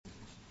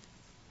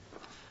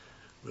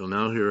We'll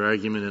now hear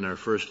argument in our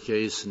first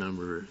case,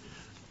 number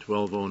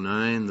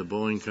 1209, the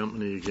Boeing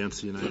Company against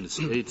the United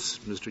States.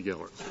 Mr.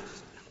 Geller.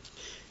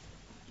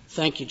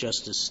 Thank you,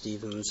 Justice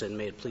Stevens, and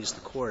may it please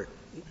the Court.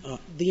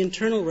 The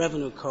Internal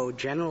Revenue Code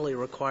generally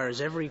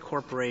requires every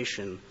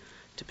corporation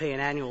to pay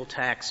an annual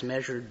tax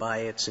measured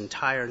by its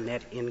entire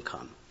net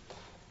income.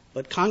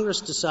 But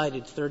Congress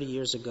decided 30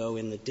 years ago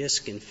in the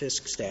DISC and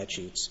FISC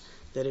statutes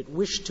that it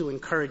wished to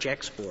encourage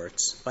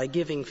exports by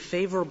giving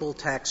favorable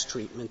tax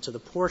treatment to the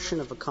portion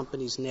of a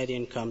company's net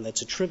income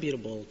that's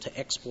attributable to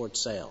export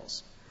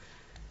sales.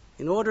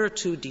 In order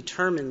to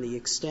determine the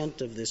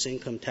extent of this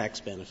income tax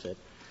benefit,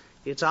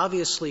 it's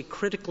obviously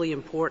critically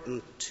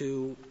important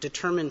to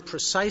determine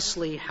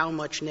precisely how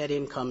much net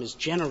income is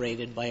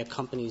generated by a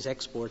company's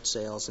export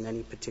sales in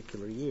any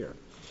particular year.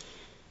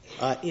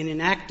 In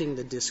enacting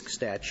the DISC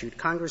statute,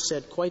 Congress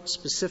said quite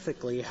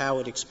specifically how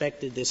it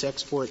expected this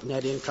export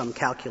net income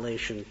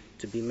calculation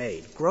to be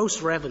made.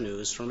 Gross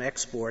revenues from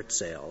export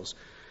sales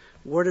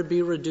were to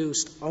be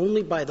reduced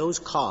only by those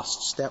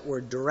costs that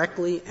were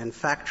directly and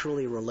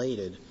factually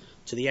related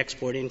to the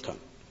export income.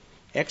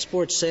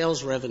 Export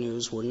sales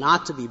revenues were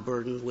not to be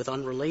burdened with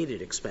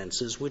unrelated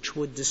expenses, which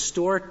would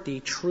distort the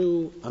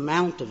true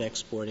amount of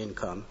export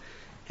income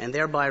and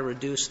thereby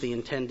reduce the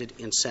intended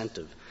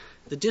incentive.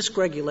 The DISC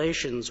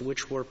regulations,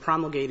 which were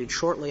promulgated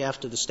shortly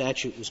after the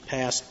statute was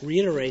passed,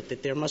 reiterate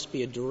that there must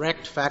be a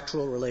direct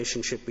factual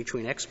relationship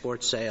between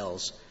export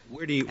sales.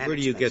 Where do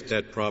you get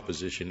that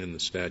proposition in the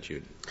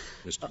statute,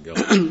 Mr.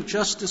 Geller?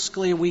 Justice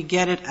Scalia, we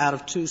get it out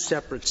of two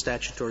separate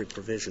statutory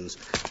provisions.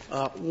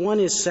 One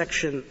is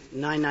Section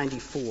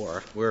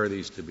 994. Where are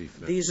these to be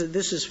found?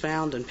 This is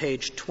found on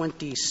page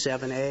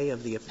 27A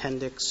of the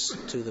appendix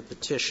to the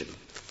petition.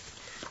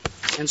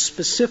 And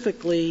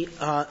specifically,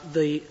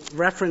 the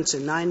reference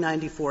in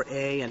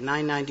 994A and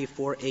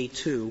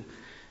 994A2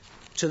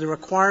 to the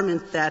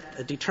requirement that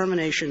a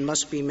determination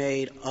must be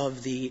made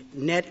of the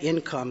net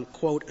income,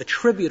 quote,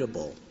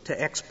 attributable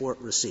to export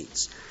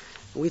receipts.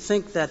 We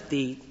think that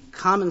the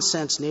common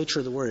sense nature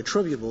of the word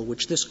attributable,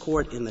 which this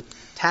Court in the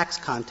tax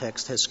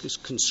context has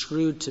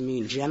construed to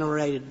mean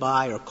generated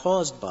by or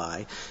caused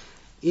by,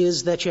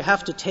 is that you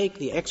have to take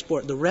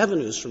the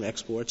revenues from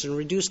exports and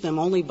reduce them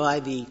only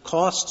by the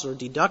costs or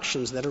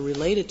deductions that are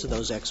related to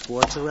those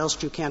exports, or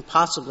else you can't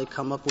possibly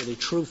come up with a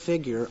true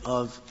figure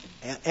of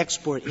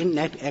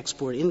net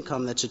export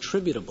income that's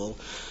attributable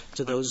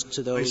to those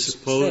I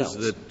suppose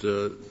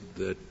sales.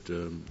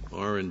 that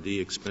R&D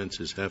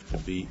expenses have to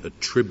be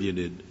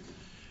attributed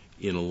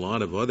in a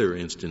lot of other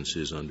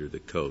instances under the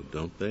code,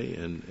 don't they?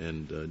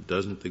 And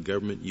doesn't the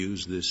government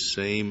use this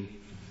same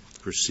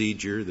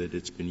procedure that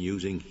it's been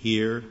using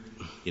here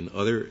in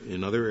other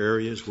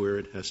areas where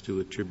it has to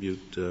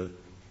attribute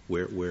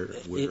where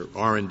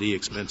R&D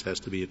expense has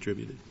to be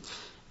attributed?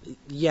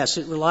 Yes,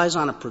 it relies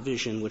on a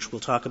provision, which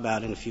we'll talk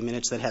about in a few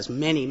minutes, that has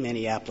many,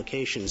 many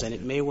applications, and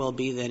it may well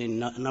be that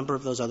in a number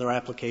of those other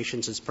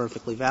applications it's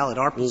perfectly valid.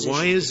 Our position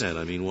why is that?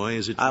 I mean, why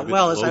is it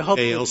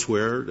okay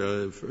elsewhere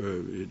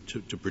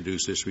to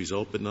produce this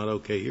result, but not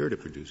okay here to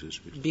produce this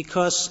result?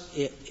 Because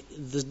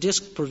the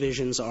DISC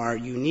provisions are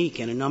unique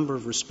in a number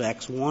of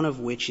respects, one of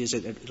which is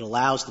it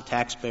allows the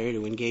taxpayer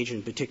to engage in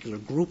a particular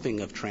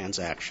grouping of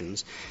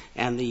transactions,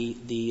 and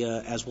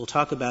as we'll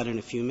talk about in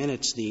a few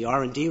minutes, the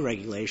R&D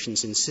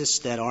regulations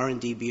insist that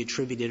R&D be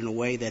attributed in a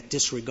way that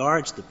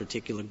disregards the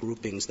particular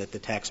groupings that the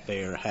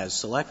taxpayer has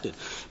selected.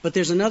 But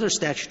there's another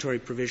statutory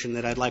provision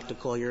that I'd like to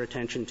call your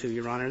attention to,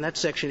 Your Honor, and that's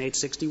Section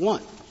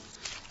 861.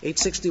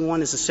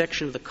 861 is a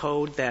section of the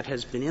code that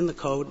has been in the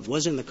code,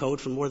 was in the code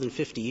for more than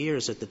 50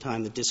 years at the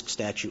time the DISC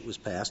statute was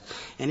passed,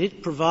 and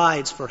it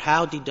provides for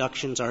how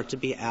deductions are to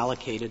be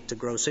allocated to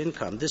gross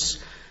income. This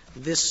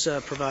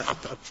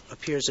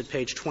appears at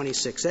page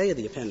 26A of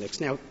the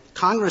appendix. Now,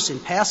 Congress, in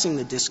passing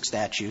the DISC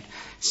statute,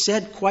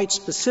 said quite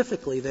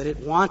specifically that it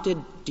wanted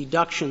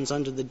deductions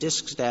under the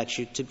DISC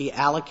statute to be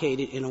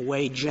allocated in a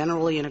way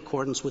generally in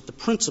accordance with the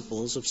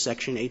principles of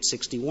Section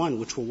 861,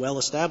 which were well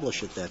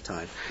established at that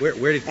time.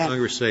 Where did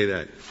Congress say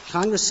that?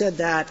 Congress said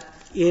that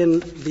in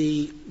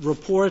the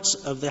reports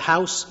of the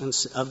House and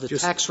of the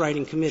Tax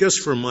Writing Committee.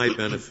 Just for my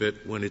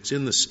benefit, when it's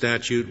in the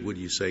statute, would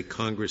you say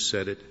Congress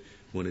said it?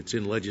 When it's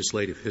in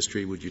legislative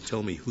history, would you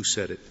tell me who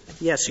said it?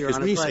 Yes, Your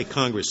Honor. Because when you say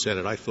Congress said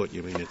it, I thought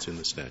you mean it's in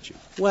the statute.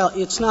 Well,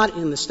 it's not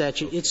in the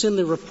statute. It's in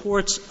the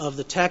reports of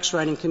the tax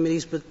writing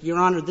committees. But, Your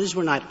Honor, these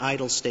were not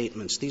idle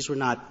statements. These were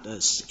not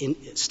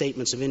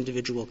statements of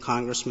individual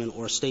congressmen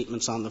or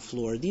statements on the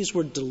floor. These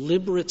were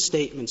deliberate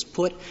statements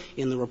put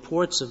in the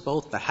reports of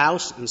both the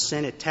House and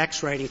Senate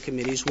tax writing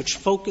committees, which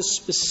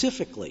focused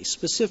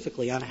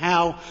specifically on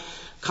how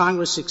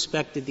Congress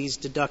expected these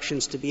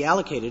deductions to be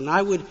allocated. And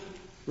I would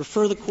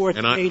refer the Court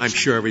to page — I'm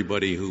sure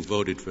everybody who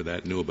voted for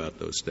that knew about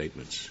those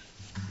statements.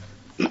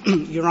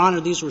 Your Honor,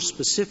 these were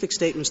specific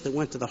statements that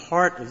went to the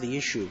heart of the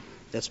issue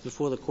that's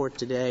before the Court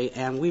today,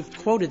 and we've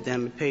quoted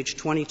them at page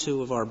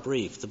 22 of our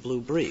brief, the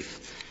blue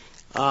brief.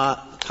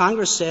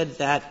 Congress said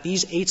that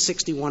these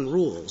 861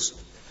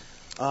 rules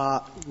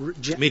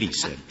Committee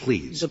said,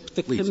 please. The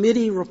please.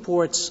 committee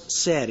reports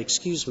said,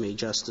 excuse me,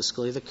 Justice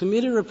Scalia, the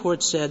committee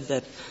report said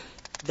that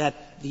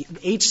the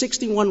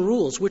 861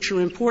 rules, which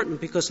are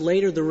important because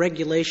later the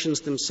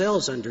regulations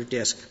themselves under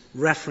DISC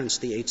reference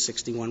the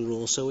 861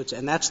 rules. So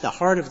and that's the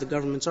heart of the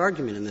government's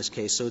argument in this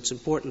case. So it's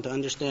important to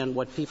understand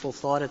what people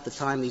thought at the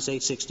time these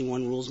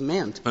 861 rules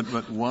meant.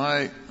 But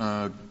why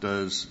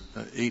does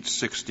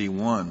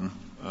 861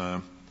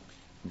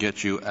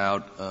 get you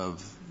out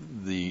of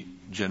the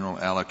general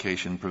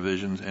allocation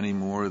provisions any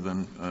more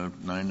than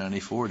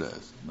 994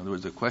 does? In other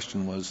words, the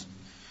question was,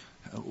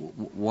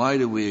 why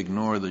do we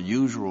ignore the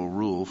usual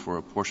rule for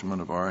apportionment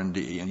of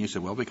R&D? And you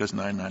said, well, because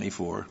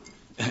 994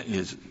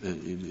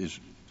 is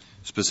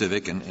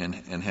specific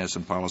and has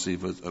some policy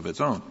of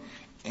its own.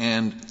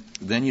 And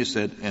then you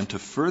said, and to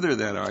further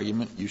that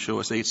argument, you show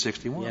us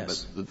 861.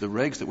 Yes. But the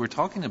regs that we're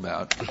talking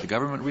about, the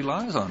government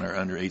relies on are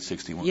under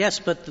 861. Yes,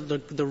 but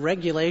the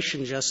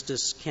regulation,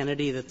 Justice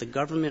Kennedy, that the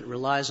government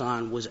relies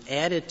on was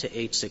added to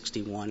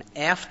 861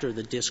 after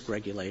the DISC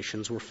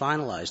regulations were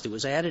finalized. It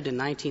was added in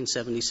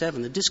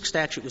 1977. The DISC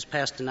statute was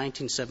passed in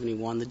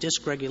 1971. The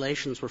DISC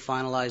regulations were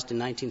finalized in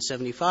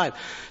 1975.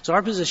 So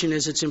our position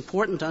is it's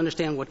important to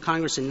understand what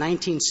Congress in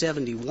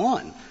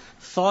 1971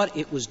 thought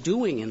it was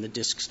doing in the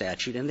DISC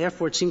statute, and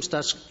therefore it seems to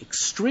us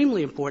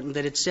extremely important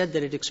that it said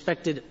that it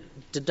expected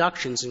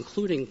deductions,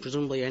 including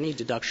presumably any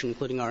deduction,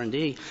 including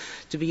R&D,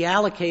 to be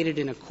allocated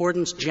in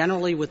accordance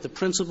generally with the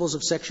principles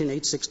of Section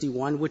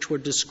 861, which were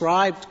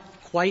described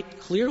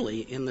quite clearly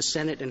in the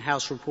Senate and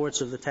House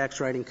reports of the tax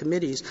writing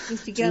committees.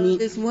 Mr. Gallo,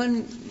 there's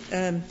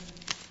one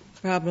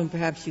problem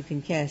perhaps you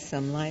can cast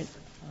some light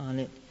on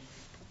it.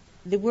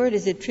 The word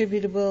is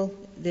attributable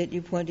that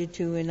you pointed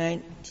to in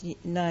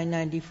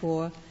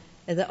 994.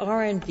 The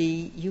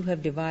R&D you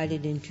have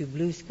divided into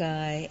blue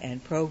sky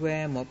and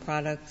program or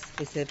product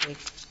specific.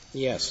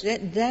 Yes.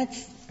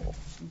 That's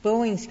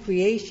Boeing's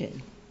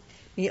creation.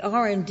 The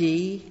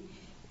R&D,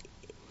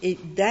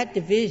 that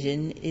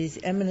division is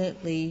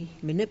eminently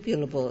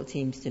manipulable, it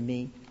seems to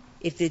me.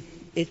 If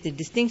the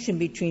distinction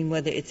between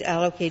whether it's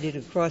allocated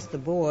across the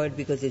board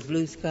because it's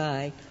blue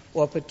sky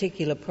or a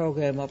particular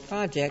program or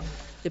project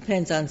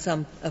depends on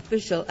some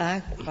official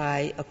act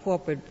by a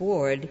corporate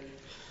board,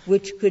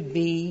 which could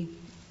be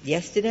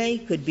yesterday,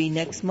 could be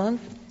next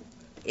month.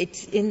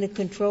 It's in the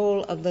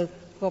control of the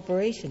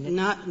corporation.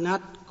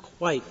 Not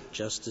quite,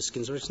 Justice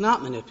Ginsburg. It's not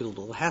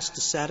manipulable. It has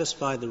to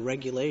satisfy the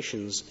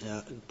regulations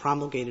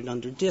promulgated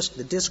under DISC.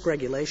 The DISC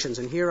regulations,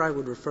 and here I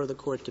would refer the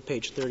Court to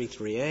page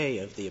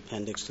 33A of the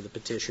appendix to the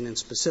petition, and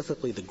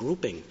specifically the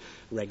grouping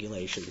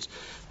regulations,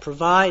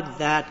 provide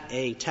that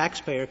a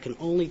taxpayer can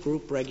only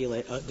group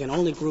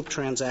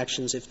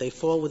transactions if they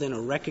fall within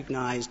a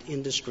recognized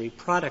industry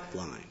product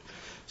line.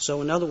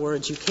 So in other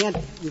words, you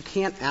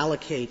can't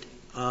allocate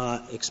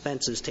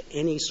expenses to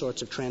any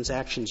sorts of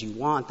transactions you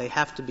want. They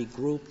have to be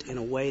grouped in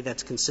a way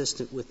that's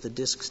consistent with the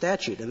DISC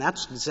statute. And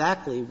that's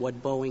exactly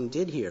what Boeing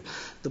did here.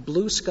 The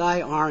blue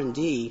sky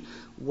R&D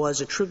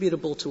was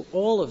attributable to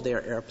all of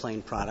their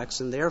airplane products,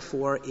 and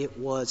therefore it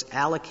was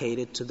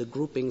allocated to the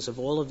groupings of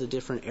all of the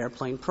different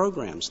airplane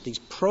programs. These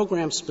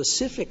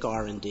program-specific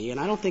R&D, and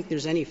I don't think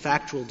there's any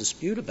factual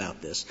dispute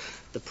about this,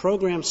 the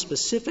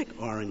program-specific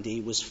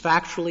R&D was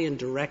factually and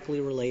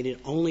directly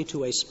related only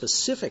to a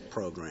specific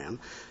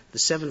program. The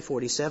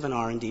 747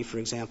 R&D, for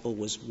example,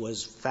 was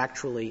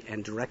factually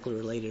and directly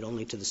related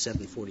only to the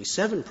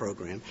 747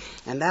 program,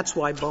 and that's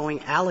why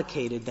Boeing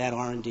allocated that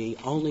R&D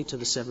only to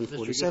the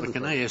 747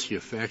 program. Can I ask you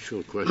a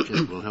factual question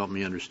that will help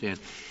me understand?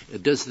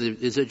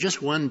 Is it just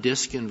one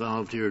disk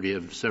involved here, or do you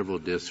have several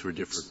disks for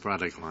different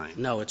product lines?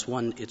 No, it's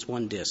one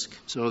disk.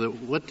 So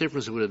what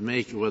difference would it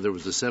make whether it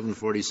was the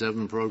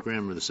 747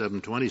 program or the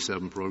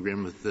 727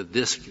 program if the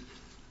disk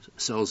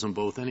sells them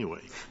both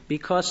anyway?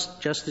 Because,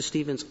 Justice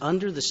Stevens,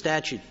 under the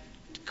statute,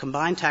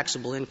 combined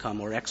taxable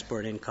income or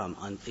export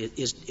income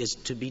is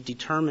to be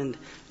determined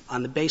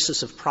on the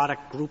basis of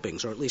product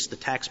groupings, or at least the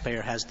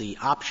taxpayer has the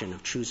option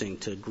of choosing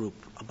to group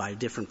by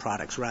different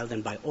products rather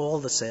than by all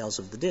the sales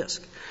of the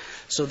disk.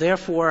 So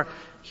therefore,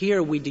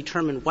 here we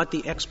determine what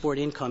the export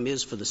income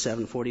is for the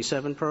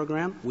 747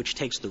 program, which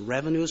takes the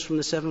revenues from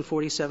the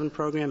 747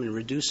 program and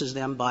reduces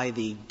them by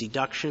the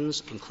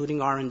deductions,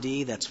 including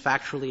R&D, that's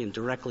factually and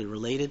directly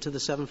related to the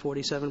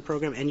 747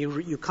 program, and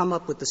you come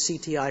up with the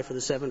CTI for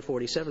the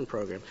 747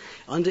 program.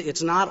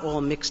 It's not all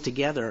mixed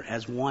together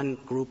as one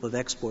group of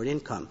export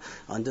income.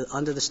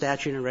 Under the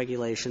statute and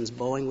regulations,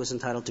 Boeing was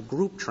entitled to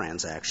group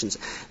transactions.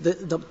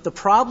 The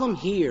problem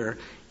here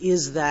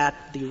is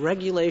that the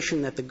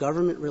regulation that the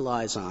government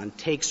relies on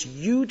takes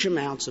huge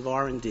amounts of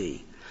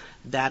R&D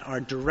that are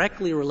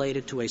directly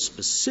related to a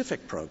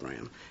specific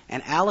program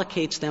and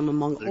allocates them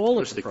among all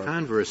of the programs. The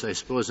converse, I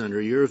suppose, under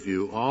your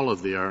view, all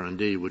of the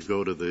R&D would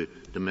go to the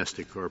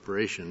domestic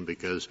corporation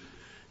because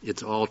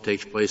it all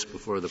takes place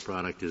before the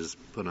product is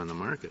put on the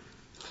market.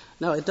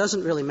 No, it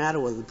doesn't really matter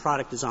whether the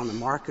product is on the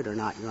market or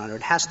not, Your Honor.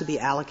 It has to be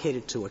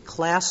allocated to a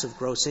class of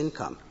gross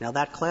income. Now,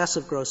 that class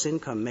of gross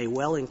income may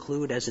well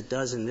include, as it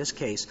does in this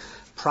case,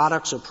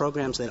 products or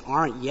programs that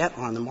aren't yet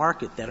on the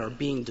market that are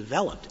being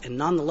developed. And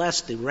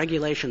nonetheless, the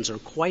regulations are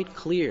quite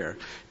clear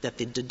that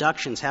the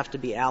deductions have to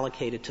be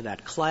allocated to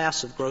that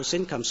class of gross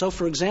income. So,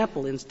 for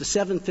example, in the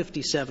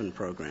 757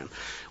 program,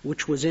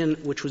 which was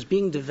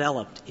being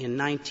developed in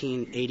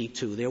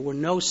 1982, there were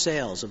no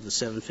sales of the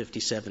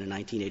 757 in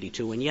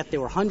 1982, and yet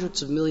there were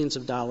hundreds of millions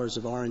of dollars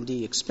of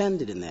R&D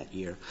expended in that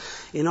year.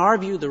 In our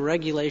view, the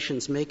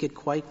regulations make it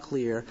quite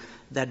clear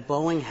that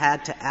Boeing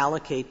had to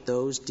allocate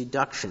those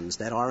deductions,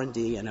 that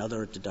R&D and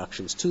other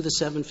deductions, to the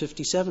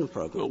 757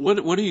 program.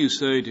 Well, what do you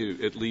say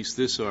to at least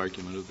this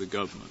argument of the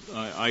government?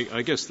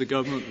 I guess the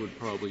government would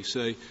probably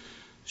say,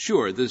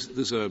 sure,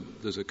 there's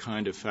a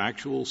kind of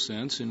factual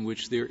sense in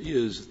which there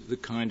is the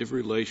kind of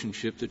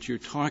relationship that you're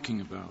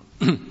talking about.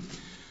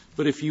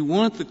 But if you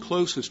want the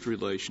closest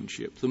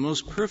relationship, the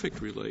most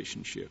perfect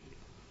relationship,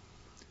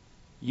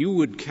 you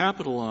would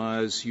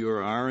capitalize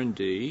your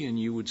R&D and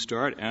you would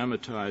start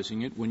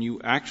amortizing it when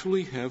you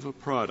actually have a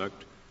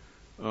product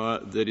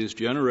that is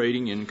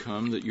generating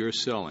income that you're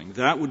selling.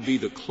 That would be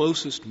the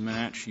closest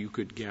match you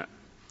could get.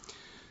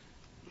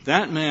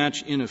 That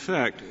match, in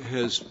effect,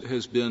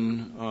 has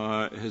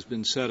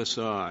been set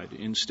aside.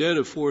 Instead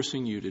of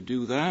forcing you to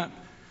do that,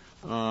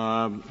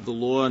 the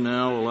law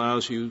now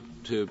allows you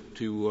to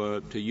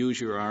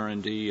use your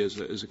R&D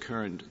as a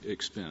current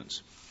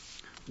expense.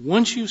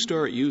 Once you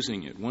start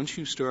using it, once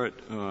you start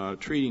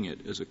treating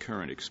it as a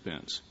current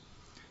expense,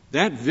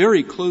 that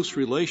very close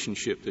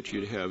relationship that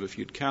you'd have if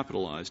you'd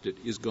capitalized it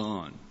is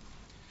gone.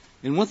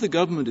 And what the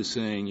government is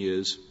saying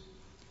is,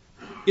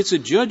 it's a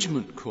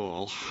judgment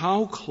call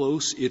how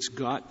close it's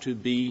got to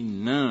be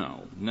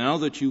now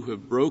that you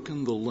have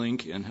broken the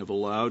link and have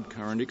allowed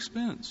current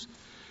expense.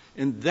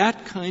 And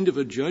that kind of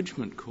a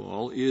judgment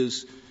call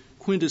is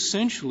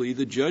quintessentially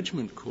the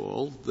judgment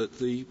call that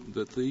the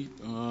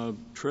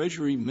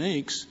Treasury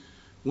makes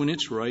when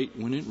it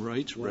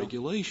writes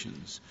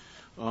regulations.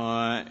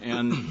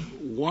 And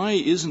why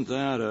isn't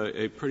that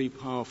a pretty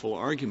powerful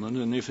argument?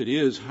 And if it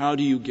is, how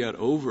do you get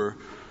over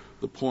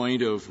the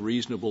point of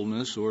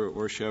reasonableness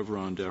or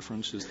Chevron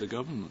deference, as the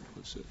government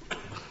puts it?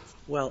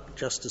 Well,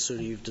 Justice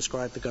Souter, you've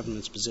described the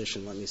government's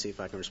position. Let me see if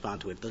I can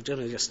respond to it.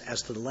 Just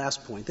as to the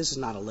last point, this is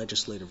not a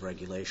legislative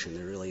regulation.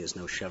 There really is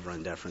no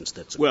Chevron deference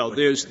that's well.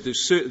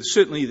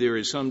 Certainly there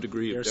is some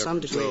degree of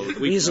deference. So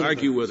we can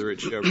argue whether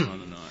it's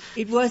Chevron or not.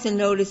 It was a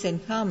notice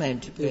and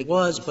comment. It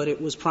was, but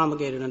it was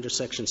promulgated under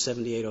Section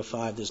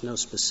 7805. There's no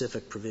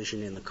specific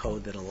provision in the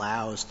code that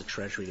allows the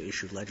Treasury to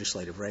issue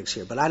legislative regs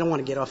here. But I don't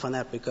want to get off on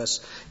that because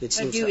it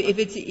seems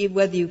if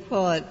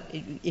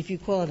you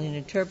call it an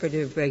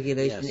interpretive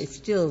regulation, yes. It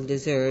still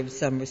deserves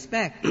some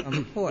respect from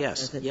the court.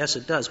 Yes,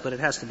 it does, but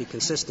it has to be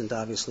consistent,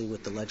 obviously,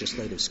 with the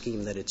legislative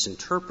scheme that it's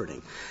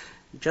interpreting.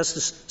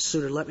 Justice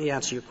Souter, let me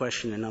answer your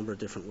question in a number of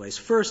different ways.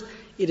 First,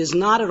 it is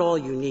not at all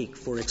unique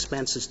for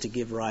expenses to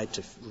give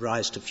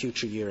rise to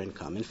future year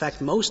income. In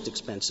fact, most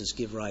expenses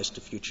give rise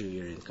to future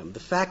year income. The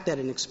fact that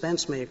an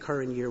expense may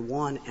occur in year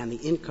one and the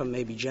income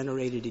may be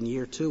generated in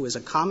year two is a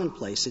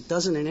commonplace. It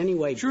doesn't in any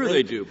way Sure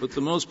they do, but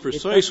the most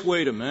precise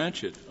way to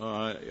match it,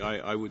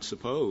 I would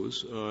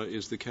suppose,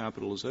 is the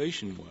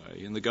capitalization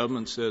way. And the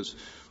government says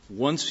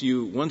once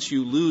you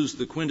lose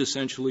the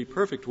quintessentially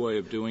perfect way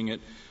of doing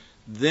it,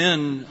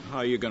 then how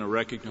are you going to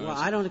recognize well,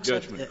 I don't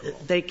accept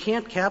they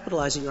can't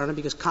capitalize it, Your Honor,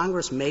 because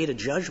Congress made a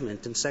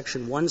judgment in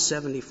Section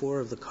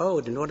 174 of the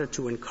Code in order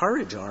to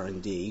encourage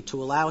R&D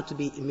to allow it to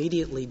be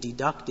immediately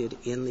deducted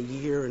in the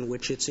year in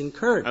which it's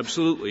incurred.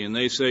 Absolutely. And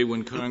they say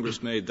when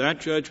Congress made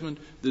that judgment,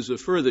 there's a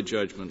further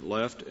judgment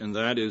left, and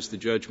that is the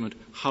judgment,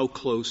 how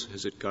close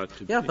has it got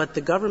to be? Yeah, but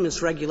the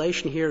government's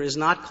regulation here is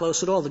not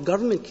close at all. The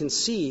government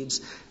concedes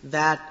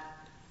that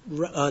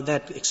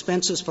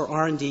expenses for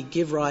R&D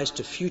give rise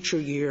to future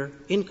year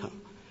income.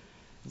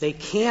 They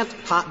can't,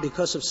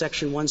 because of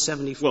Section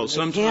 174. Well,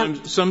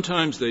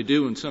 sometimes they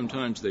do and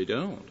sometimes they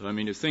don't. I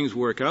mean, if things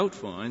work out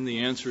fine,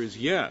 the answer is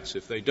yes.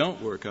 If they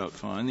don't work out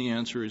fine, the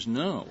answer is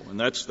no. And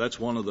that's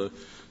one of the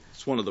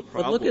problems.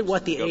 But look at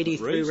what the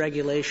 83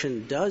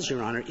 regulation does,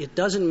 Your Honor. It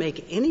doesn't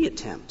make any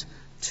attempt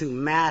to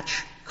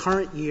match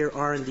current year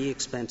R&D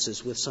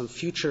expenses with some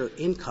future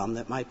income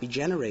that might be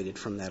generated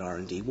from that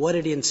R&D. What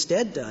it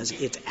instead does,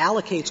 it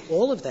allocates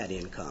all of that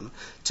income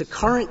to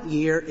current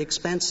year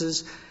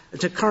expenses,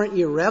 to current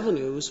year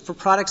revenues for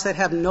products that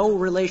have no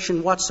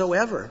relation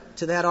whatsoever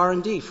to that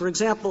R&D. For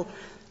example,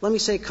 let me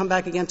say, come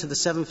back again to the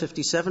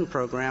 757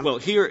 program. Well,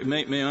 here,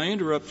 may I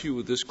interrupt you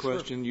with this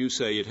question? Sure. You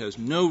say it has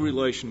no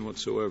relation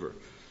whatsoever.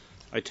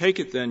 I take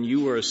it then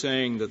you are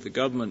saying that the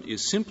government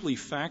is simply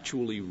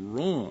factually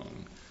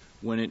wrong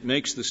when it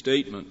makes the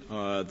statement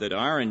that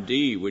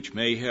R&D, which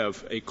may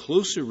have a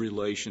closer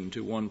relation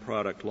to one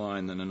product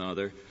line than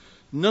another,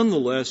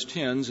 nonetheless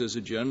tends, as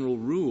a general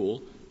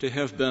rule, to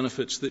have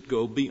benefits that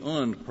go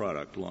beyond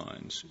product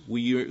lines.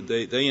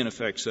 They in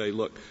effect say,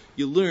 look,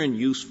 you learn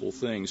useful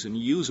things and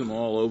you use them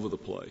all over the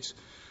place.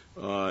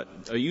 Are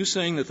you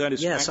saying that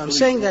is Yes, factually I'm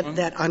saying wrong?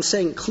 that I'm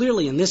saying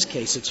clearly in this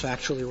case it's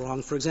factually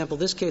wrong. For example,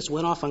 this case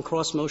went off on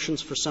cross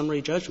motions for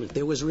summary judgment.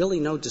 There was really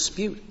no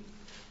dispute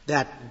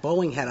that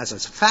Boeing had, as a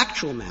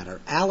factual matter,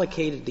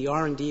 allocated the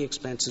R&D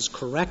expenses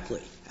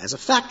correctly. As a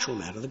factual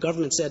matter, the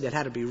government said it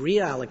had to be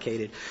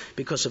reallocated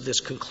because of this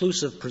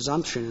conclusive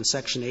presumption in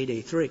Section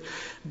 8A3.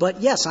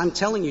 But yes, I'm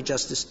telling you,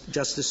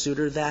 Justice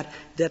Souter, that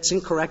that's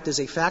incorrect as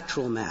a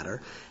factual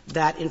matter,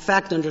 that in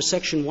fact under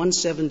Section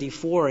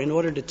 174, in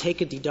order to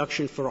take a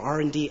deduction for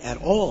R&D at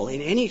all,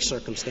 in any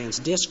circumstance,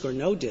 DISC or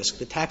no DISC,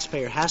 the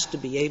taxpayer has to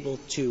be able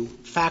to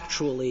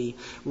factually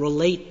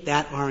relate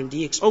that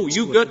R&D expense Oh,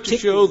 you've got to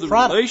show the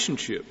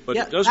relationship, but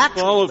Yeah, it doesn't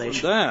follow from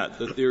relationship.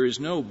 that there is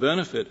no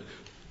benefit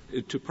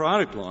to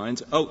product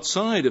lines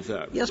outside of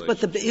that Yes,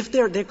 relationship. but if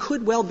there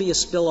could well be a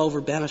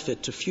spillover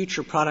benefit to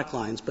future product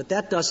lines, but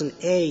that doesn't,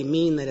 A,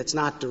 mean that it's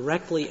not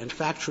directly and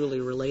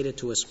factually related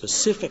to a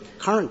specific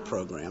current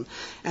program.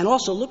 And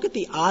also, look at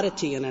the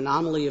oddity and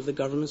anomaly of the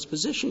government's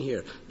position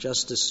here,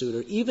 Justice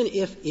Souter. Even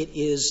if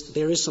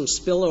there is some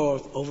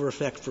spillover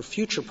effect for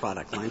future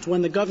product lines,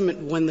 when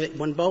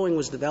Boeing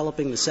was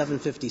developing the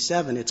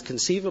 757, it's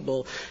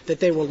conceivable that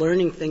they were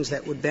learning things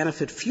that would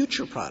benefit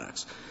future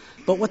products.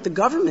 But what the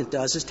government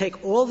does is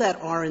take all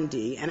that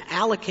R&D and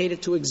allocate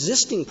it to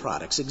existing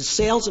products,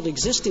 sales of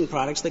existing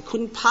products that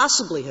couldn't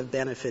possibly have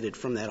benefited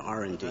from that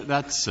R&D.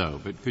 That's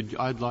so, but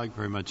I'd like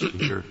very much to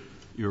hear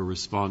your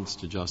response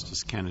to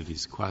Justice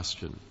Kennedy's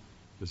question,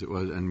 because it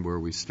was, and where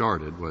we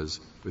started was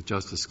with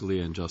Justice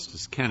Scalia and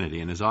Justice Kennedy.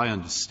 And as I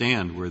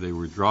understand where they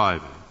were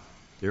driving,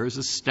 there is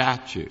a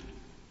statute,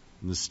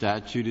 and the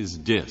statute is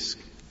DISC.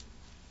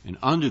 And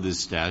under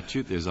this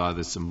statute, there's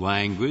either some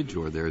language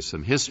or there's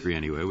some history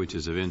anyway, which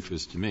is of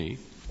interest to me,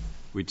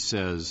 which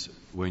says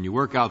when you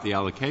work out the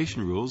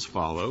allocation rules,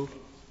 follow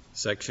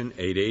Section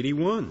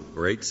 881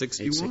 or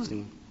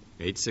 861.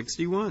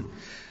 861,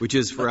 which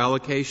is for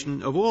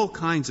allocation of all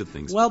kinds of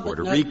things,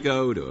 Puerto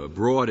Rico to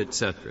abroad, et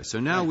cetera.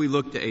 So now we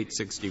look to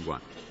 861.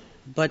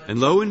 And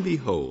lo and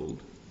behold,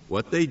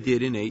 what they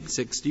did in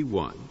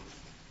 861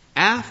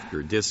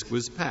 after DISC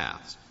was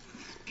passed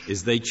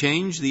is they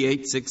changed the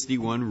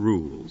 861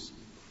 rules,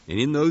 and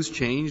in those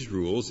changed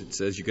rules it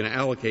says you're going to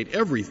allocate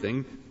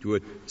everything to a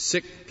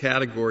SIC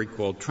category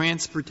called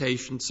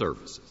transportation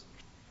services.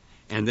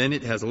 And then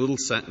it has a little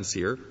sentence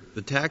here,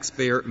 the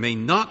taxpayer may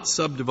not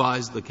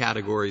subdivide the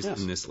categories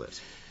in this list.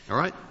 All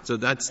right? So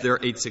that's their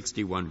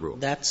 861 rule.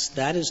 That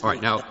is. All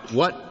right. Now,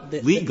 what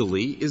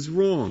legally is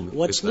wrong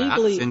with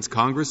that, since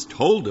Congress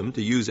told them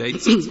to use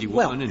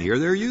 861 and here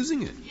they're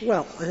using it?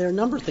 Well, there are a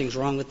number of things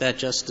wrong with that,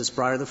 Justice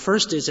Breyer. The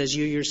first is, as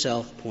you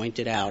yourself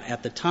pointed out,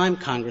 at the time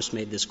Congress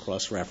made this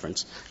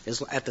cross-reference,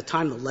 at the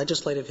time the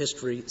legislative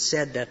history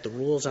said that the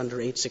rules under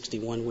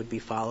 861 would be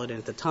followed, and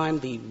at the time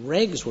the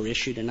regs were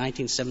issued in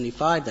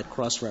 1975 that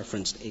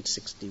cross-referenced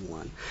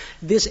 861.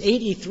 This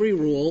 83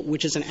 rule,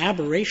 which is an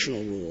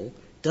aberrational rule,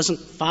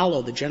 doesn't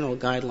follow the general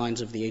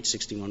guidelines of the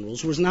 861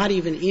 rules, was not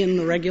even in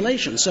the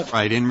regulations. So,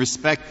 right. In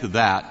respect to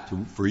that,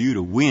 for you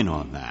to win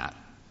on that,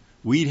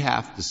 we'd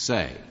have to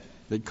say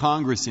that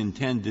Congress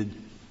intended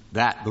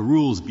that the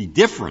rules be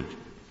different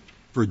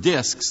for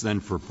DISCs than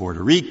for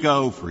Puerto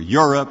Rico, for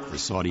Europe, for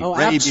Saudi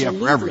Arabia,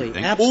 for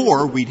everything. Absolutely.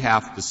 Or we'd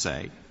have to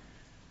say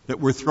that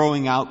we're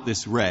throwing out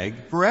this reg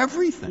for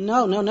everything.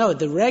 No.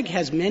 The reg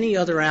has many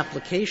other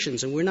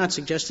applications, and we're not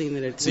suggesting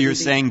that it's... So you're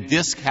saying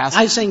DISC has to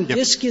I'm saying be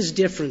DISC is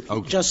different,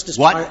 okay. Justice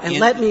Breyer. And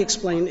let me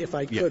explain, if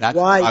I could,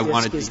 why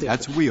DISC is different.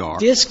 That's what we are.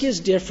 DISC is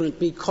different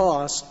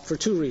because, for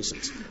two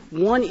reasons.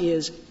 One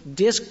is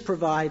DISC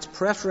provides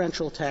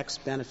preferential tax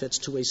benefits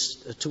to a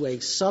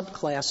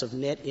subclass of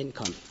net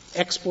income,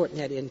 export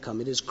net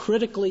income. It is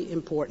critically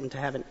important to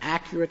have an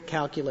accurate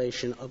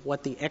calculation of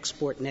what the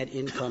export net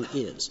income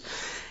is.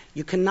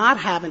 You cannot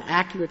have an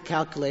accurate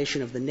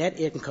calculation of the net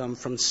income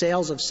from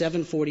sales of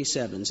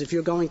 747s if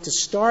you're going to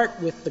start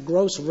with the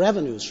gross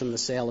revenues from the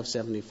sale of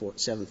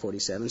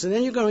 747s, and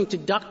then you're going to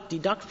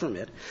deduct from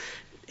it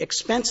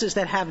expenses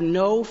that have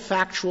no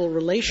factual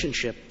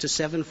relationship to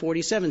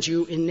 747s.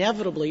 You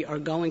inevitably are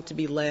going to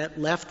be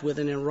left with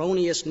an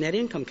erroneous net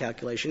income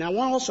calculation. Now, I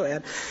want to also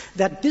add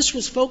that this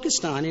was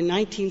focused on in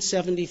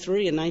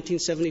 1973 and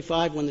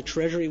 1975 when the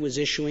Treasury was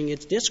issuing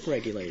its DISC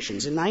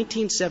regulations. In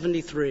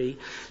 1973,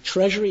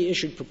 Treasury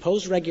issued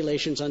proposed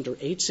regulations under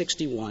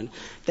 861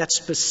 that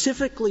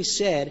specifically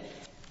said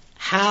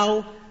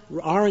how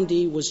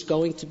R&D was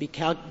going to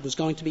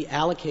be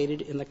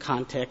allocated in the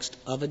context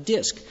of a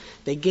DISC.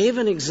 They gave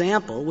an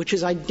example which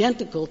is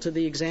identical to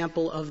the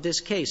example of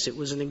this case. It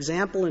was an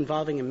example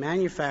involving a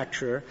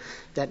manufacturer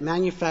that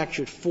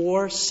manufactured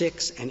 4,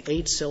 6, and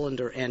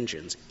 8-cylinder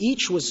engines.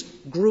 Each was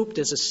grouped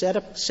as a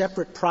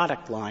separate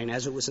product line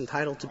as it was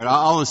entitled to be.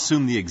 I'll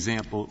assume the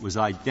example was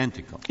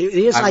identical. It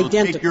is identical.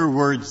 I will take your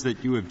words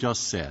that you have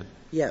just said,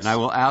 yes, and I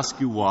will ask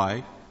you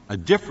why a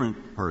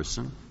different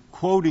person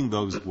quoting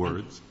those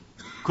words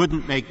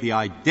couldn't make the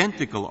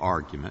identical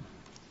argument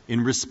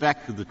in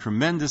respect to the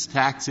tremendous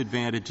tax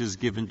advantages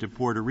given to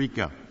Puerto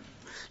Rico,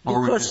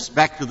 or with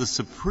respect to the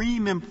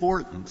supreme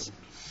importance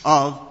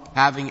of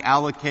having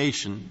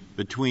allocation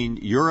between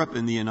Europe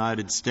and the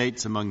United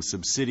States among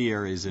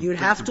subsidiaries and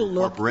principal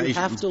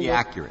corporations be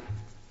accurate?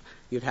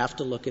 You'd have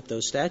to look at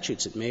those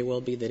statutes. It may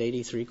well be that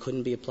 83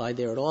 couldn't be applied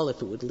there at all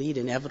if it would lead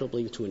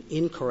inevitably to an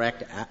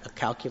incorrect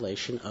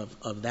calculation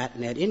of that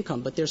net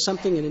income. But there's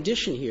something in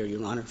addition here,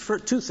 Your Honor.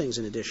 Two things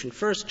in addition.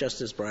 First,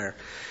 Justice Breyer,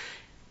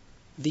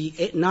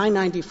 the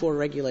 994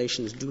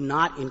 regulations do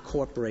not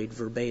incorporate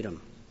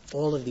verbatim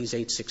all of these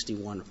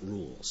 861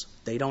 rules.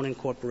 They don't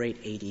incorporate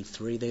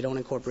 83.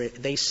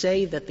 They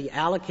say that the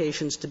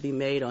allocations to be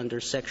made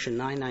under Section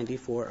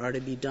 994 are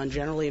to be done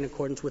generally in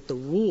accordance with the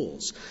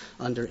rules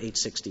under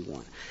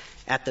 861.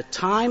 At the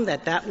time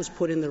that was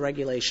put in the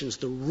regulations,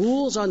 the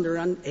rules under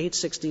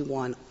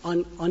 861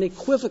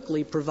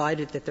 unequivocally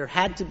provided that there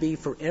had to be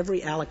for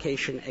every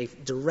allocation a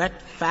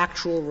direct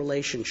factual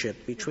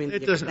relationship between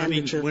the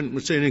expenditure. When we're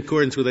saying in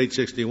accordance with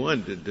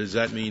 861, does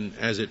that mean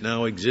as it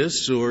now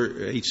exists, or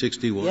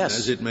 861 yes.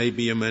 as it may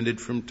be amended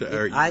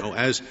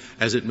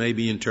as it may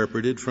be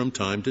interpreted from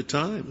time to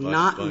time?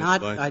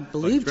 I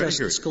believe,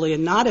 Justice Scalia,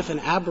 not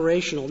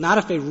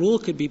if a rule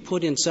could be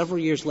put in several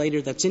years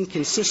later that's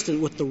inconsistent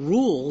with the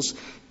rules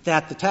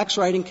that the tax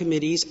writing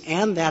committees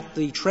and that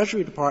the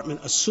Treasury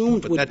Department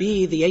assumed would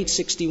be the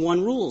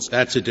 861 rules.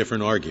 That's a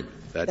different argument.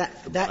 What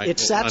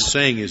I'm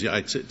saying is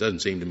it doesn't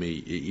seem to me,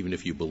 even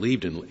if you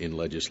believed in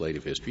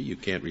legislative history, you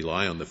can't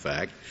rely on the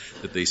fact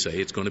that they say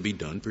it's going to be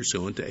done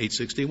pursuant to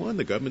 861.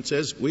 The government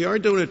says we are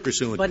doing it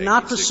pursuant to 861. But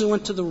not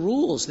pursuant to the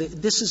rules.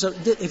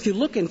 If you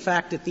look, in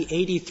fact, at the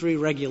 83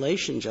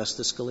 regulation,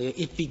 Justice Scalia,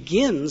 it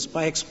begins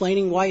by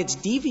explaining why it's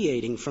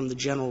deviating from the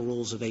general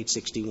rules of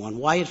 861,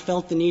 why it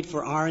felt the need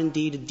for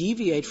R&D to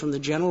deviate from the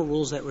general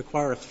rules that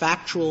require a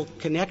factual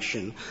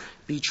connection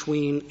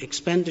between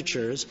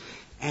expenditures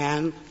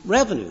and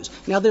revenues.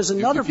 Now, there's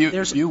another.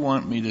 If you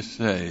want me to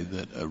say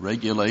that a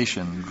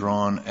regulation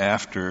drawn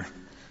after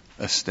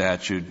a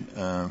statute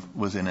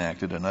was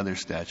enacted, another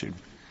statute,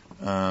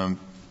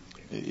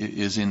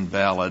 is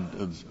invalid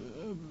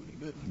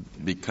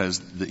because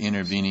the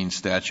intervening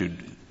statute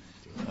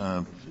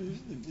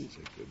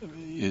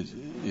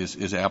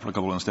is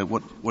applicable instead,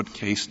 what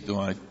case do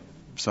I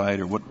cite,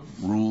 or what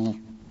rule?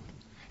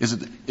 Is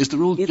the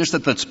rule just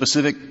that the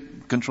specific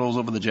controls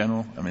over the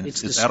general? I mean,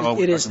 is that all?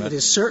 It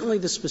is certainly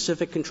the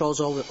specific controls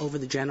over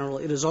the general.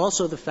 It is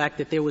also the fact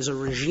that there was a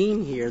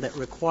regime here that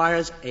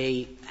requires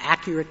a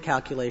accurate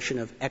calculation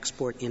of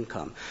export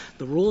income.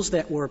 The rules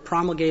that were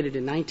promulgated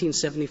in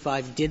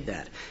 1975 did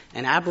that.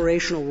 An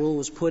aberrational rule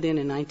was put in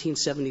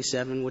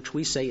 1977, which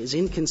we say is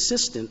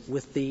inconsistent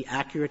with the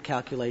accurate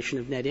calculation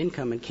of net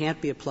income and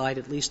can't be applied,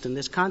 at least in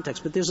this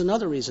context. But there's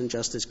another reason,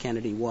 Justice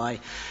Kennedy,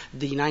 why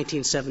the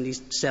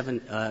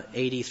 1977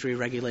 83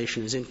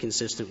 regulation is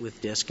inconsistent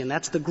with DISC, and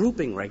that's the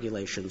grouping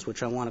regulations,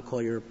 which I want to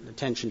call your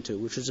attention to,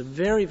 which is a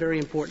very, very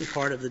important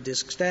part of the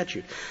DISC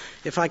statute.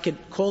 If I could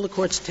call the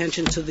Court's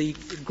attention to the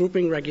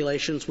grouping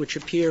regulations, which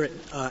appear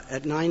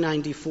at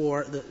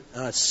 994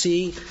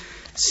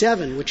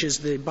 C7, which is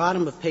the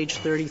bottom of page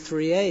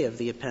 33A of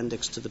the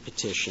appendix to the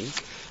petition,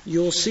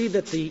 you'll see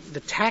that the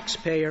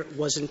taxpayer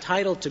was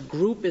entitled to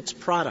group its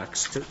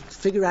products, to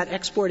figure out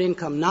export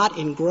income not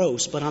in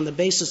gross, but on the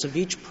basis of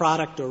each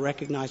product or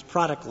recognized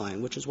product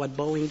line, which is what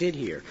Boeing did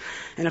here.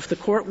 And if the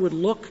Court would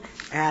look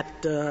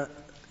at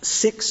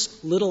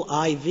 6 little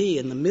IV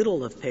in the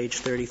middle of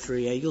page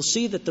 33A, you'll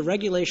see that the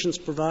regulations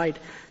provide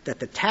that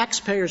the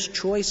taxpayer's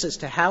choice as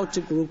to how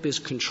to group is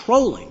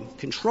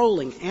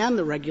controlling, and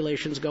the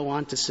regulations go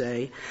on to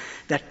say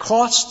that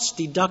costs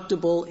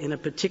deductible in a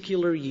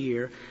particular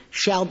year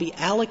shall be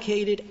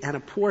allocated and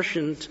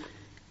apportioned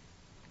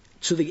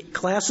to the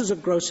classes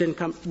of gross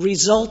income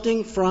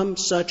resulting from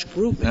such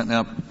grouping.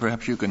 Now,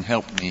 perhaps you can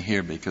help me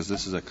here, because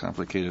this is a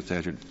complicated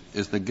statute.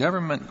 Is the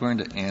government going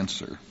to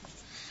answer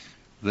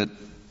that,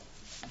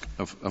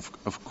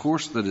 of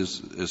course, that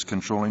is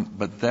controlling,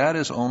 but that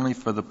is only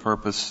for the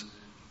purpose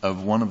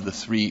of one of the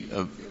three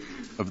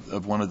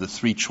of one of the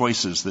three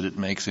choices that it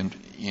makes and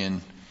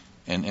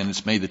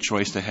it's made the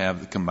choice to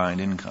have the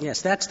combined income?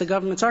 Yes, that's the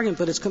government's argument,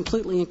 but it's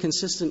completely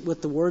inconsistent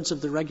with the words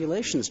of the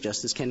regulations,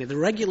 Justice Kennedy. The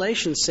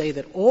regulations say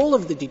that all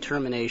of the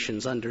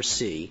determinations under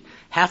C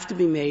have to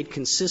be made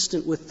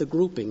consistent with the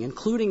grouping,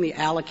 including the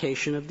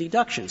allocation of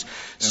deductions.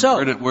 And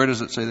so where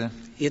does it say that?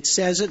 It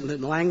says it in the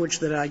language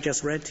that I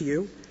just read to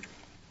you,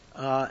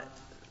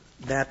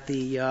 that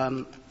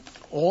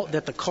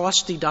the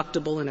cost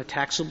deductible in a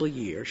taxable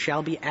year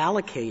shall be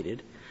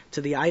allocated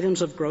to the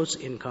items of gross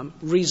income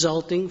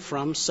resulting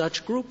from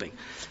such grouping.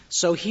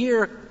 So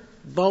here,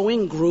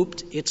 Boeing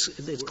grouped its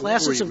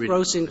classes of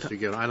gross income.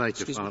 I'd like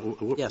to follow.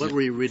 What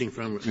were you reading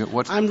from?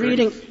 I'm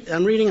reading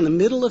in the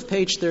middle of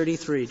page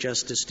 33,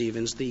 Justice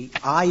Stevens, the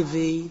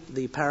IV,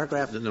 the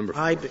paragraph, the number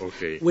IV,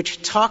 okay,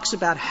 which talks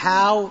about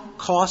how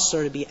costs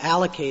are to be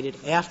allocated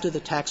after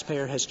the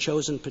taxpayer has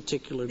chosen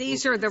particular.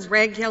 These are the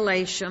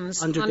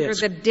regulations under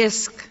DISC. the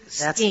DISC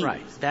scheme. That's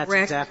right. That's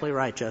correct? Exactly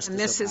right, Justice. And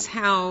this is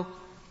how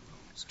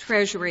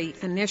Treasury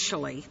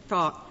initially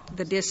thought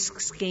the DISC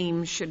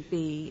scheme should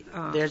be.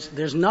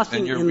 There's nothing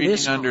and you're in reading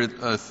this under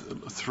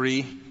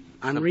 3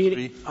 I'm Sub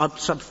reading three?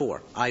 sub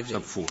 4, IV.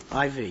 Sub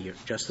 4.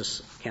 IV,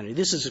 Justice Kennedy.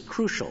 This is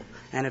crucial.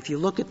 And if you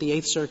look at the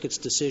Eighth Circuit's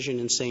decision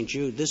in St.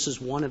 Jude, this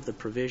is one of the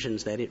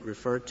provisions that it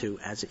referred to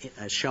as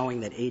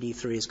showing that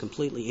 83 is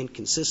completely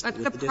inconsistent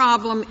with the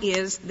problem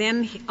is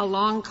then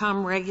along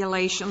come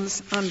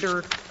regulations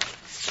under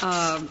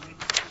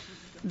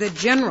the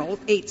general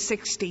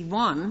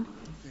 861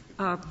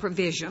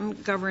 provision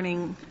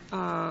governing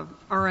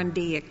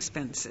R&D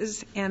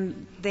expenses,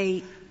 and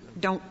they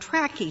don't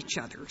track each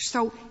other.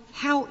 So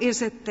how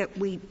is it that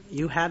we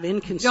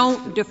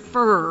don't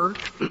defer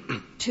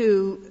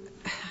to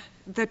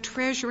the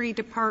Treasury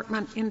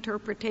Department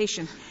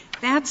interpretation?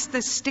 That's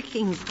the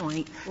sticking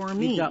point for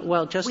me.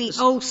 We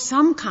owe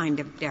some kind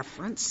of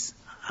deference.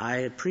 I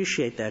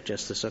appreciate that,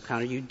 Justice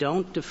O'Connor. You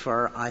don't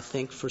defer, I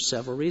think, for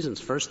several reasons.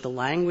 First, the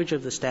language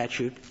of the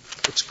statute,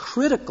 it's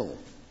critical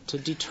to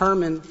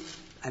determine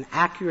an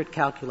accurate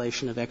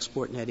calculation of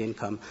export net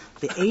income.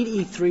 The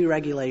 8E3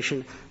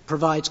 regulation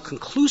provides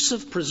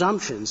conclusive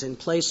presumptions in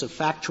place of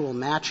factual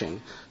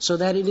matching so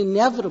that it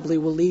inevitably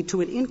will lead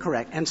to an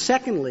incorrect. And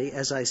secondly,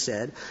 as I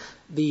said,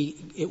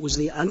 it was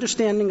the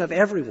understanding of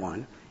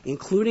everyone,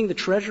 including the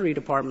Treasury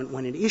Department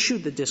when it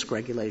issued the DISC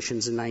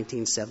regulations in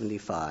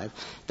 1975,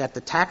 that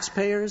the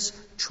taxpayer's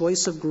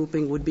choice of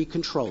grouping would be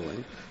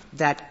controlling,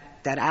 that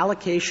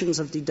allocations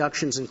of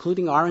deductions,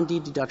 including R&D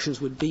deductions,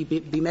 would be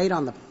made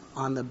on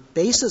the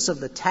basis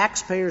of the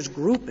taxpayer's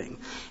grouping.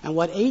 And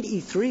what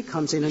 8E3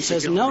 comes in and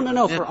says,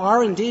 no, for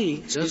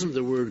R&D. Doesn't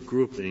the word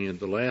grouping and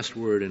the last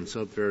word in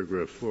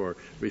subparagraph 4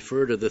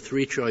 refer to the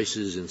three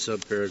choices in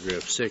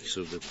subparagraph 6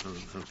 of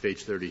on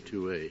page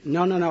 32A?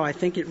 No. I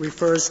think it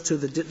refers to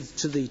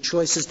the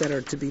choices that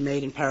are to be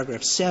made in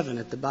paragraph 7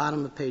 at the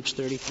bottom of page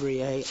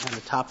 33A and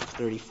the top of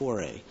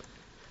 34A.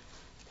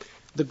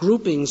 The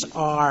groupings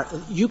are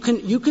you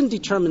can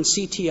determine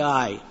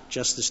CTI,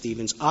 Justice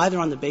Stevens, either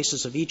on the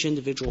basis of each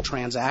individual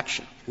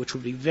transaction, which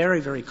would be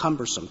very, very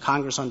cumbersome.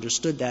 Congress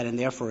understood that and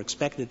therefore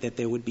expected that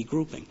there would be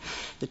grouping.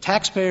 The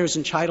taxpayer is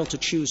entitled to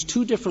choose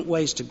two different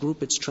ways to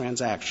group its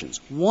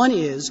transactions. One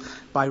is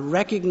by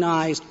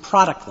recognized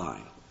product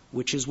line,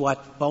 which is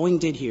what Boeing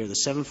did here, the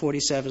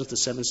 747s, the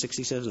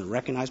 767s, the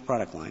recognized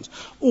product lines,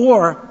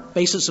 or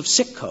basis of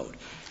SIC code.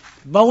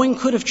 Boeing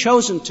could have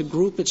chosen to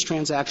group its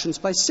transactions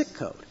by SIC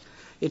code.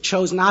 It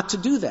chose not to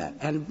do that.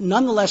 And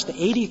nonetheless, the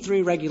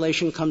 83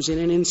 regulation comes in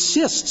and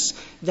insists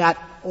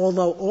that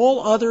although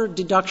all other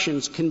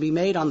deductions can be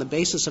made on the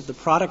basis of the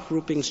product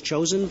groupings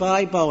chosen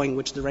by Boeing,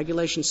 which the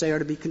regulations say are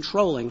to be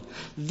controlling,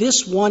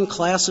 this one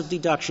class of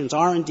deductions,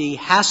 R&D,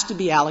 has to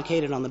be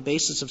allocated on the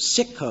basis of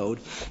SIC code,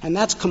 and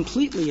that's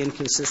completely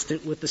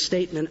inconsistent with the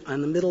statement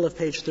on the middle of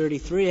page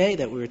 33A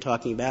that we were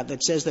talking about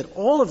that says that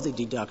all of the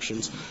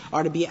deductions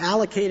are to be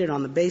allocated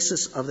on the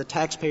basis of the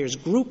taxpayer's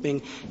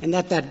grouping, and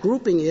that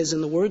grouping is,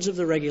 in the words of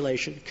the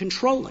regulation,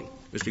 controlling.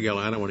 Mr.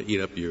 Geller, I don't want to eat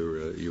up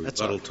your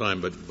rebuttal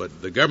time,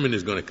 but the government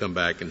is going to come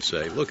back and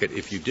say, look,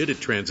 if you did it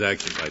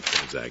transaction by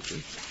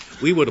transaction,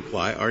 we would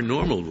apply our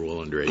normal rule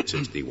under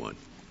 861.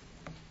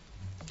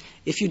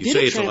 If you did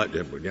say it's a lot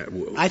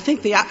I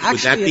think actually would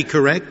that be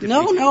correct?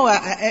 No,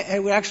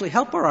 it would actually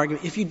help our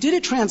argument. If you did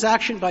it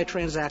transaction by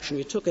transaction,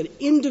 you took an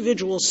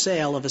individual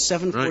sale of a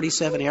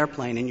 747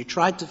 airplane and you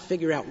tried to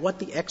figure out what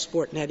the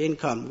export net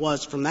income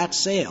was from that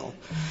sale,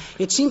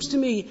 it seems to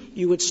me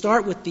you would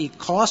start with the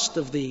cost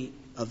of the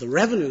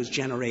revenues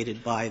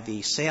generated by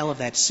the sale of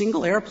that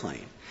single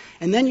airplane.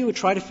 And then you would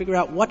try to figure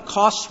out what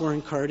costs were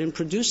incurred in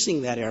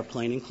producing that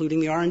airplane, including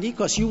the R&D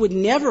costs. You would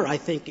never, I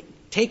think,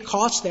 take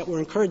costs that were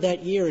incurred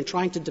that year in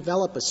trying to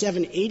develop a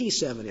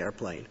 787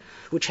 airplane,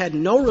 which had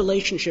no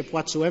relationship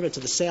whatsoever to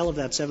the sale of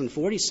that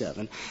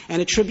 747,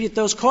 and attribute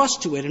those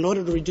costs to it in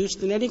order to reduce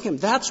the net income.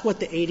 That's what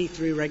the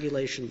 83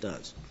 regulation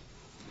does.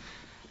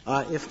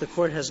 If the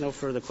Court has no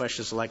further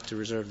questions, I'd like to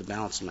reserve the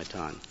balance of my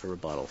time for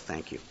rebuttal.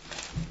 Thank you.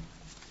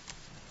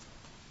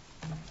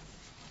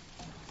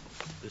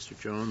 Mr.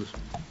 Jones.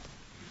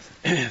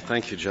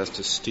 Thank you,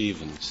 Justice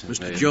Stevens.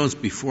 Mr. Jones,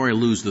 before I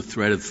lose the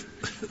thread of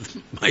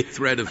my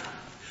thread of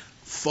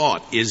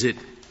thought, is it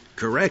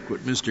correct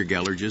what Mr.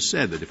 Geller just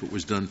said, that if it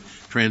was done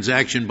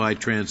transaction by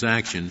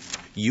transaction,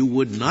 you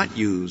would not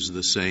use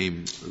the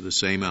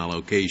same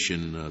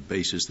allocation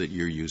basis that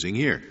you're using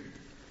here?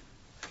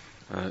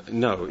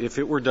 No. If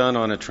it were done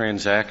on a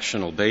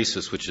transactional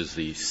basis, which is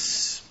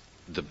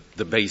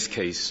the base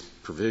case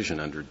provision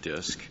under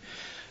DISC,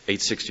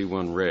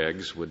 861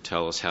 regs would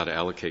tell us how to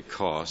allocate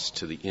costs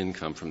to the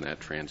income from that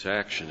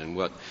transaction. And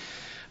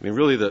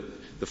really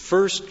the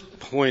first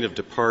point of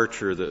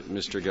departure that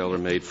Mr. Geller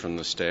made from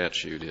the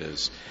statute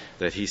is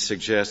that he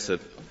suggests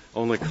that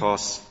only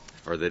costs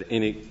or that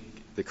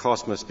the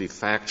cost must be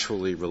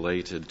factually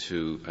related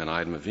to an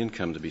item of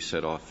income to be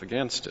set off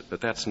against it. But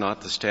that's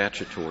not the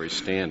statutory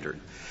standard.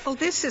 Well,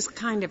 this is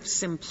kind of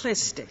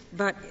simplistic,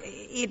 but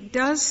it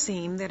does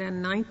seem that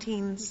in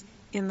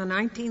the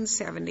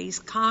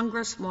 1970s,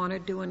 Congress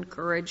wanted to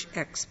encourage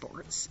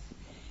exports.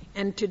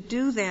 And to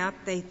do that,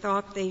 they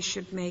thought they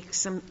should make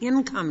some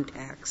income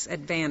tax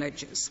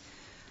advantages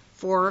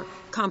for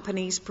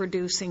companies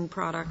producing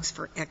products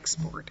for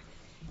export.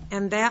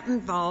 and that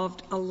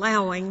involved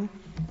allowing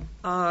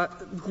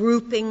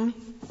grouping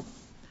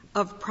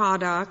of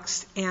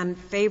products and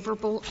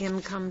favorable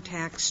income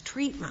tax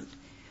treatment,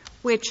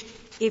 which,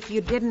 if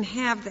you didn't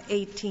have the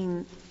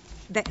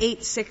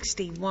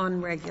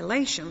 861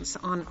 regulations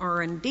on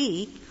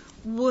R&D,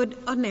 would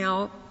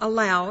now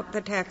allow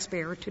the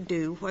taxpayer to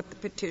do what the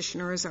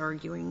petitioner is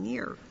arguing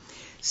here.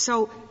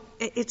 So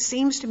it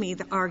seems to me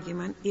the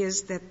argument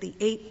is that the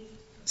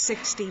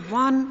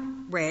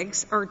 861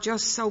 regs are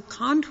just so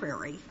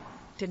contrary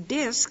to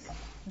DISC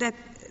that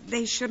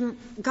they shouldn't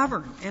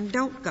govern and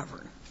don't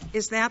govern.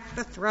 Is that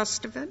the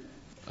thrust of it?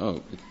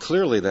 Oh,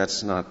 clearly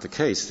that's not the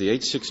case. The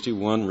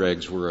 861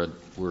 regs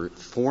were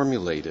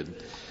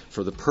formulated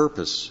for the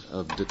purpose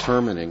of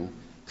determining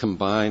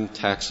combined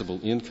taxable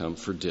income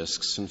for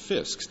DISCs and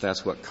FISCs.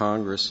 That's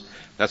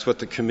what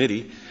the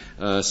committee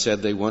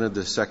said they wanted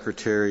the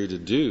Secretary to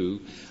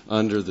do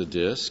under the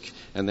DISC,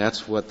 and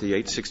that's what the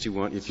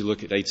 861, if you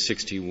look at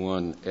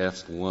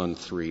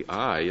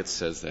 861F13I, it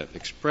says that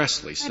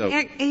expressly. So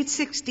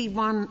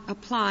 861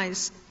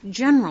 applies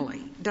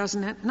generally,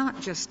 doesn't it?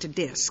 Not just to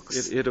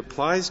DISCs. It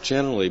applies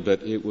generally,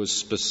 but it was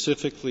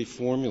specifically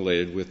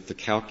formulated with the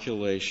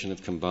calculation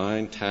of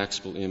combined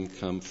taxable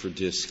income for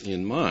DISC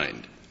in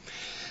mind.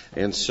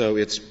 And so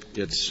it's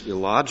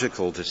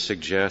illogical to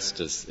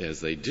suggest,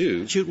 as they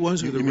do. You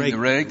mean the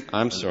reg?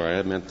 I'm sorry,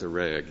 I meant the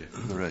reg.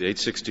 The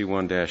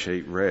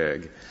 861-8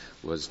 reg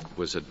was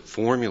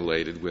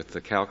formulated with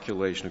the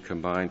calculation of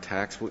combined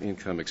taxable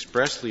income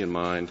expressly in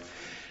mind,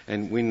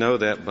 and we know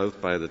that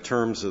both by the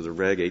terms of the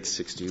reg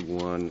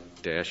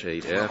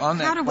 861-8F. Well, on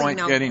that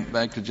point, getting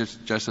back to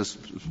Justice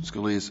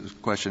Scalia's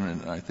question,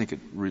 and I think it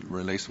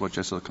relates to what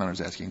Justice O'Connor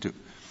is asking too.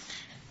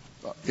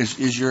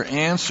 Is your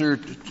answer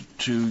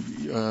to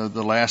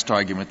the last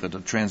argument that a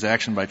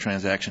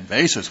transaction-by-transaction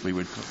basis we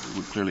would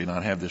clearly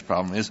not have this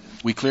problem is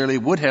we clearly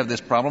would have this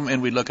problem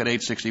and we'd look at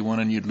 861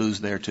 and you'd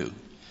lose there too?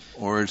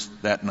 Or is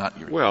that not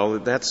your answer? Well,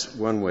 that's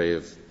one way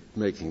of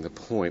making the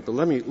point. But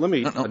let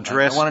me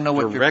address I want to know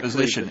what your directly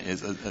position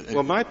is.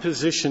 Well, my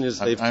position is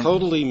they've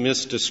totally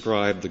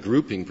misdescribed the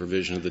grouping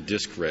provision of the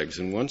DISC regs.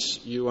 And once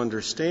you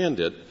understand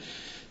it,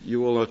 you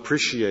will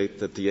appreciate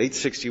that the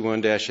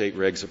 861-8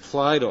 regs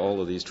apply to all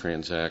of these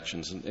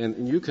transactions.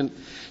 And you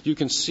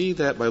can see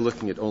that by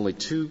looking at only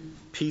two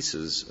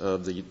pieces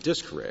of the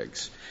DISC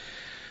regs.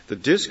 The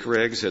DISC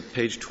regs at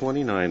page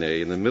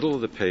 29A in the middle of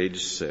the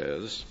page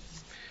says,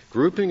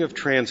 grouping of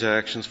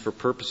transactions for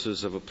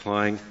purposes of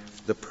applying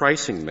the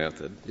pricing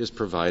method is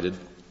provided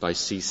by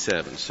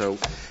C7. So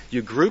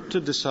you group to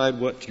decide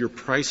what your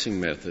pricing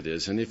method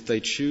is, and if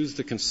they choose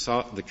the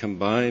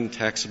combined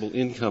taxable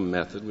income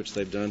method, which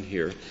they've done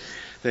here,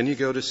 then you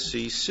go to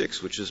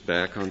C6, which is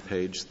back on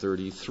page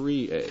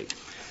 33A.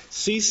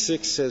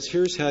 C6 says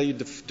here's how you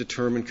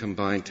determine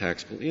combined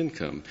taxable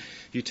income.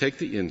 You take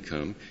the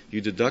income,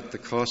 you deduct the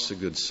cost of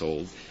goods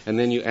sold, and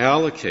then you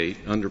allocate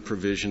under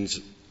provisions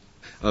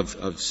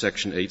of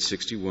Section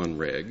 861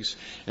 regs.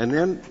 And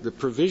then the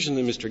provision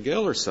that Mr.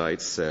 Geller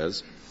cites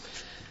says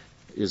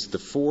is the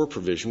 4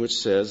 provision, which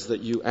says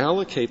that you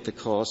allocate the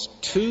cost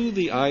to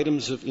the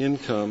items of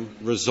income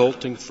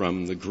resulting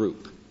from the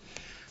group.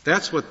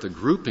 That's what the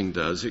grouping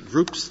does. It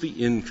groups the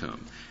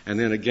income. And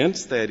then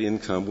against that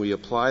income, we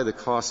apply the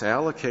costs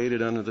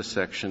allocated under the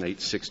Section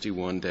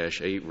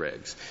 861-8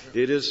 regs.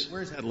 It is.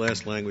 Where's that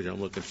last language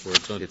I'm looking for?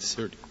 It's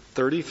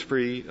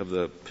 33 of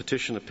the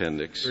petition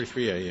appendix.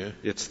 33A, yeah.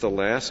 It's the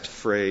last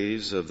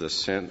phrase of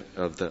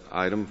the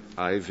item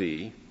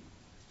IV.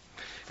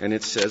 And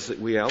it says that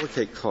we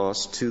allocate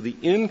costs to the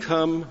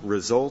income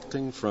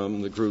resulting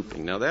from the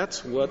grouping. Now,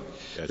 that's what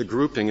the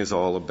grouping is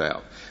all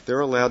about. They're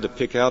allowed to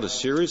pick out a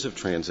series of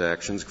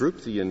transactions,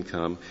 group the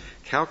income,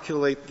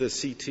 calculate the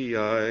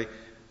CTI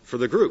for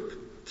the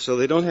group. So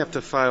they don't have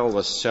to file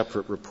a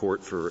separate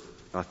report for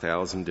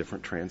 1,000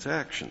 different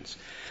transactions.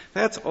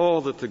 That's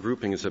all that the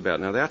grouping is about.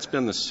 Now, that's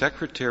been the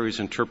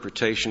Secretary's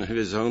interpretation of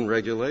his own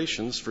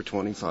regulations for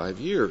 25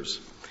 years.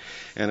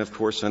 And, of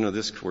course, under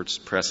this Court's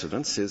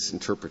precedence, his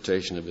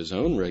interpretation of his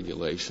own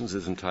regulations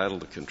is entitled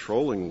to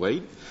controlling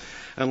weight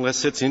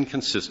unless it's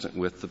inconsistent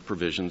with the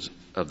provisions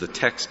of the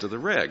text of the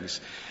regs.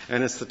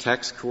 And as the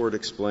tax court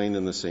explained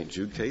in the St.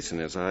 Jude case, and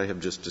as I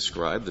have just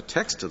described, the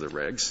text of the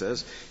regs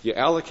says you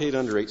allocate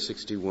under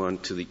 861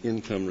 to the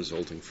income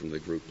resulting from the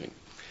grouping.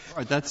 All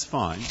right, that's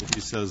fine. If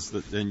he says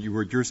that, then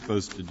what you're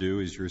supposed to do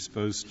is you're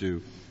supposed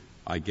to,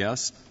 I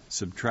guess,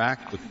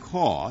 subtract the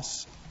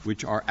costs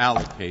which are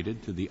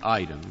allocated to the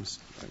items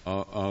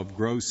of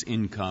gross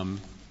income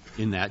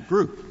in that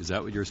group. Is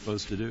that what you're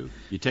supposed to do?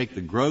 You take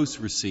the gross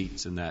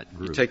receipts in that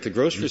group. You take the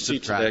gross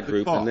receipts in that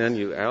group, and then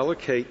you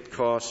allocate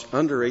costs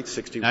under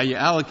 861. Now, you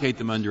allocate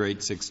them under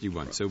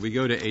 861. So we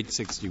go to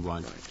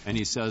 861, and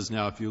he says,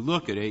 now, if you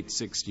look at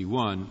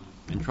 861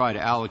 and try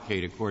to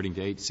allocate according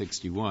to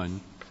 861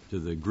 to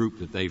the group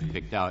that they've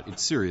picked out,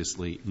 it's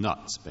seriously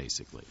nuts,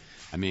 basically.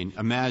 I mean,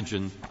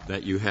 imagine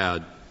that you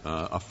had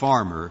a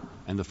farmer,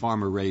 and the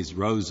farmer raised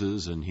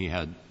roses, and he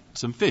had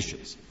some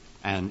fishes.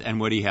 And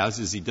what he has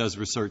is he does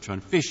research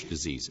on fish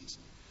diseases.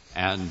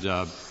 And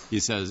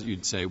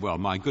you'd say, well,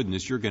 my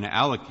goodness, you're going to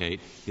allocate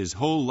his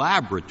whole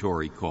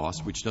laboratory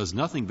cost, which does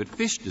nothing but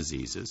fish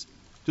diseases,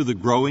 to the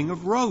growing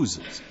of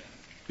roses,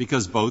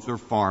 because both are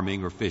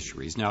farming or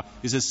fisheries. Now,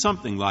 he says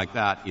something like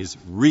that is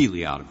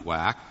really out of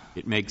whack.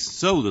 It makes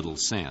so little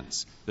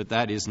sense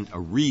that isn't a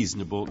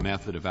reasonable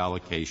method of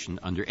allocation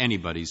under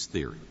anybody's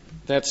theory.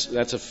 That's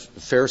a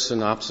fair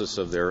synopsis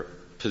of their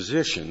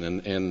position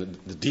and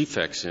the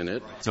defects in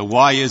it. So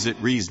why is it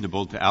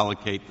reasonable to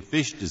allocate the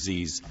fish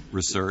disease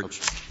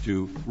research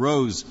to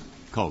rose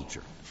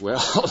culture?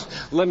 Well,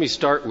 let me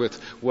start with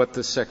what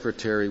the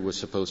Secretary was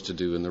supposed to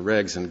do in the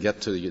regs and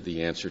get to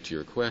the answer to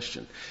your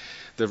question.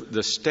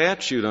 The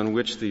statute on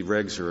which the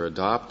regs are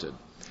adopted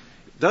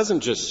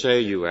doesn't just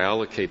say you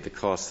allocate the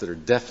costs that are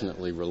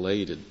definitely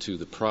related to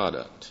the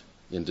product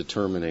in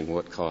determining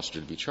what costs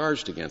are to be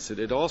charged against it.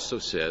 It also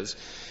says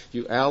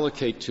you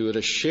allocate to it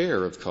a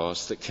share of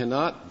costs that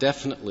cannot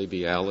definitely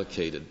be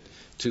allocated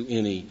to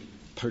any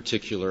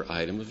particular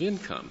item of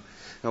income.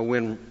 Now,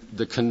 when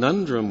the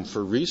conundrum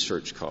for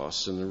research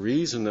costs, and the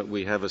reason that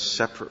we have a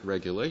separate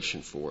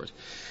regulation for it,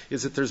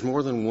 is that there's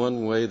more than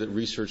one way that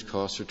research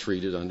costs are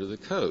treated under the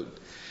code.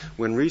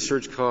 When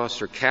research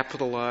costs are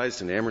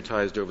capitalized and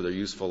amortized over their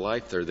useful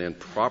life, they're then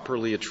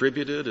properly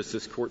attributed, as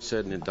this Court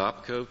said in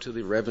ADOPCO, to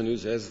the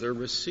revenues as they're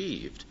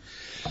received.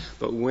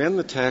 But when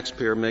the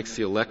taxpayer makes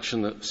the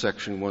election that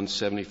Section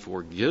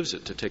 174 gives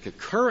it to take a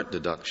current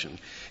deduction,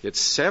 it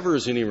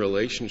severs any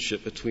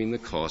relationship between the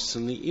costs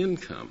and the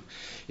income.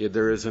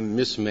 There is a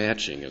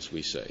mismatching, as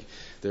we say.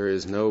 There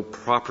is no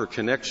proper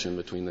connection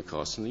between the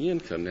costs and the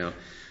income. Now,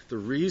 the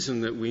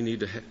reason that we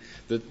need to have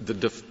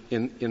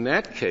in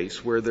that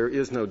case where there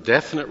is no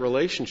definite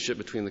relationship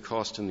between the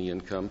cost and the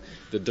income,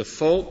 the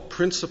default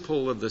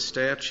principle of the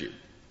statute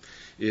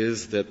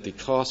is that the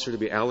costs are to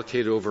be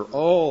allocated over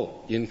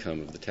all income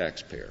of the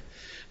taxpayer,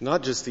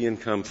 not just the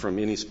income from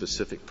any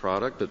specific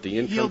product, but the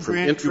income from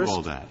interest. He'll grant you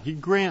all that. He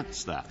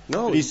grants that.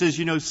 No. But he says,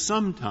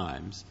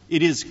 sometimes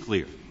it is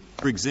clear.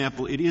 For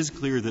example, it is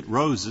clear that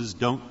roses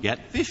don't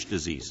get fish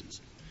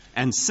diseases.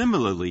 And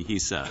similarly, he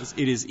says,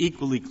 it is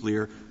equally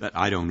clear that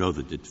I don't know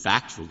the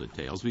factual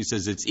details, but he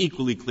says it's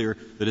equally clear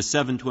that a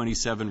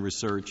 727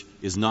 research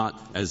is not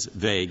as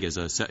vague as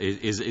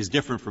is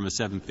different from a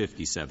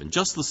 757.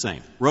 Just the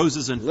same.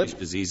 Roses and fish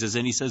diseases.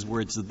 And he says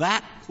where it's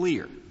that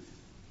clear,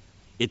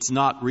 it's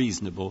not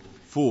reasonable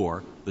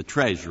for the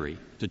Treasury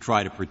to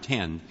try to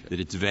pretend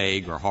that it's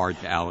vague or hard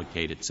to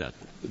allocate, et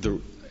cetera.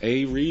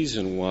 A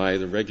reason why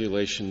the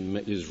regulation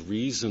is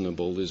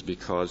reasonable is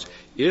because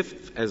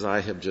if, as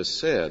I have just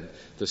said,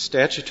 the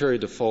statutory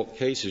default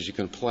case is you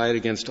can apply it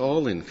against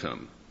all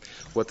income.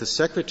 What the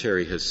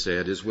Secretary has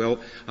said is, well,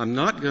 I'm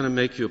not going to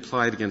make you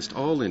apply it against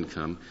all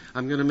income.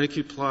 I'm going to make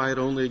you apply it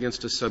only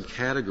against a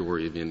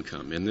subcategory of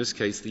income. In this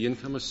case, the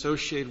income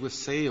associated with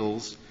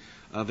sales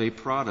of a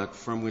product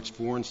from which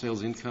foreign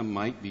sales income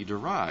might be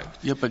derived.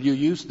 Yeah, but you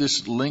use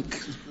this link,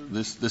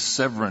 this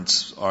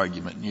severance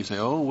argument, and you say,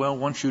 oh, well,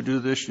 once you do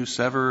this, you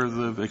sever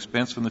the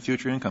expense from the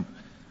future income.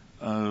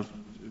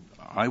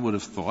 I would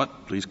have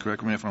thought, please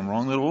correct me if I'm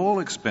wrong, that all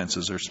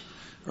expenses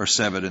are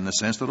severed in the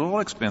sense that all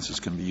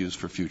expenses can be used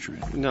for future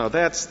income. No,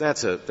 that's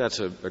a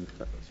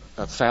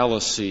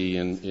fallacy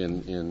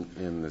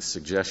in the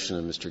suggestion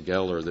of Mr.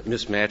 Geller that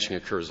mismatching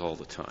occurs all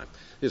the time.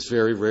 It's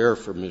very rare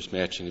for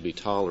mismatching to be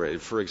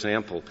tolerated. For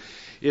example,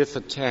 if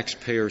a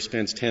taxpayer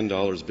spends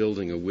 $10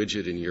 building a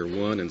widget in year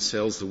one and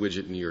sells the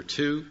widget in year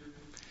two,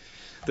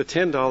 the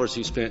 $10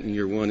 he spent in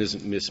year one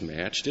isn't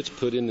mismatched. It's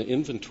put in the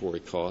inventory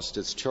cost.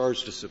 It's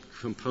charged as a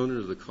component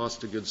of the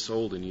cost of goods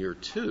sold in year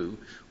two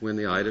when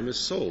the item is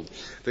sold.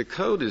 The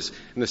code is,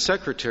 and the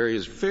Secretary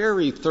is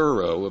very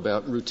thorough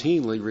about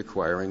routinely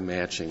requiring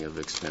matching of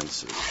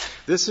expenses.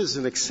 This is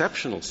an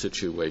exceptional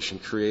situation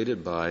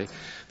created by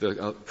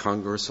the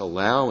Congress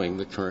allowing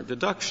the current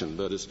deduction.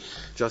 But as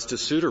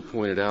Justice Souter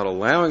pointed out,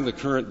 allowing the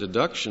current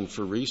deduction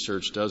for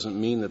research doesn't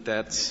mean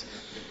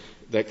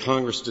that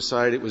Congress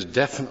decided it was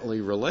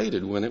definitely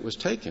related when it was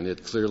taken.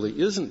 It clearly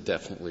isn't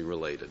definitely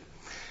related.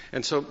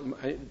 And so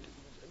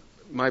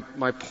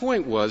my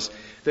point was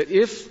that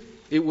if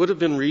it would have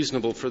been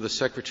reasonable for the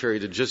Secretary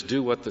to just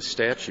do what the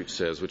statute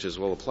says, which is,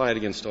 well, apply it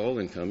against all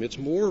income, it's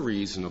more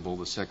reasonable,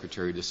 the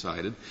Secretary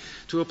decided,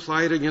 to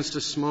apply it against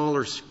a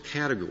smaller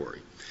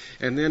category.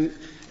 And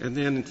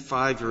then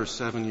 5 or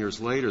 7 years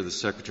later, the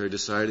Secretary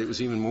decided it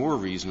was even more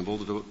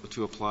reasonable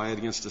to apply it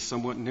against a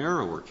somewhat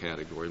narrower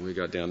category, and we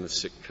got down to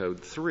SIC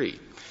Code 3.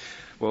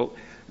 Well,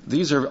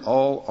 these are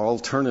all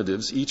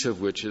alternatives, each of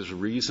which is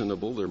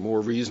reasonable. They're more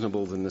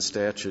reasonable than the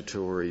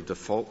statutory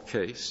default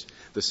case.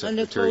 The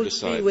Secretary Under Code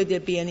decided. 3, would there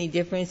be any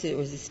difference, or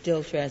was it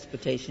still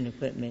transportation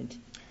equipment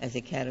as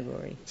a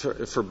category? For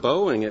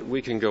Boeing,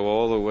 we can go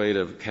all the way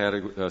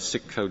to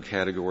SIC Code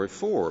Category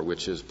 4,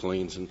 which is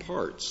planes and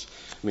parts.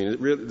 I mean,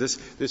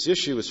 this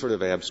issue is sort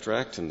of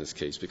abstract in this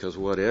case because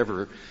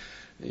whatever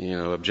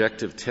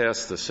objective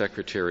test the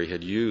Secretary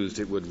had used,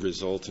 it would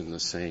result in the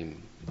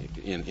same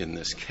in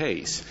this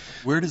case.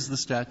 Where does the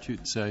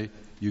statute say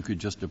you could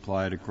just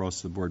apply it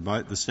across the board?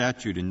 The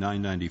statute in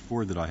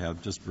 994 that I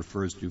have just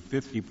refers to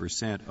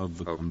 50% of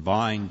the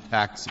combined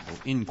taxable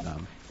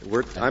income.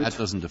 That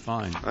doesn't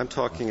define. I'm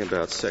talking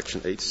about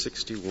Section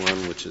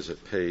 861, which is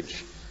at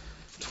page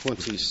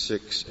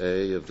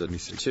 26A of the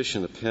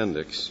petition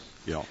appendix.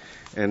 Yeah.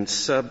 And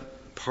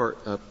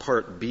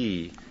Part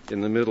B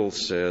in the middle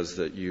says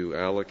that you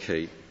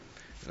allocate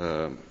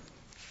a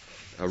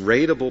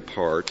rateable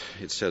part,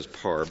 it says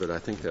par, but I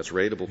think that's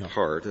rateable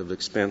part of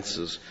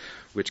expenses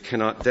which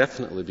cannot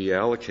definitely be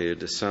allocated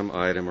to some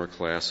item or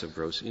class of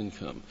gross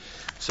income.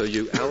 So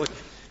you allocate,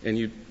 and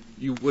you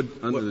would,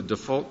 under the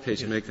default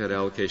case, make that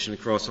allocation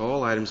across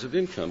all items of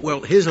income.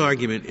 Well, his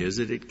argument is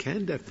that it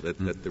can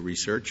that the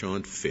research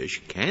on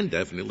fish can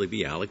definitely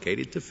be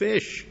allocated to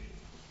fish.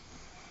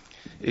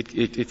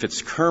 If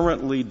it's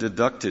currently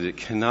deducted, it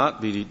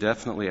cannot be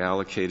definitely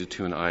allocated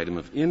to an item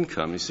of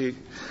income. You see,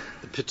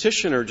 the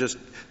petitioner just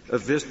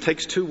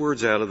takes two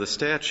words out of the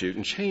statute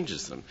and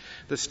changes them.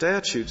 The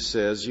statute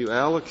says you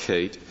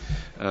allocate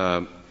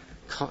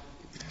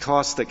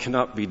costs that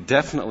cannot be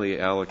definitely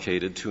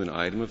allocated to an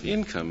item of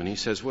income. And he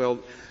says, well,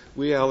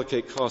 we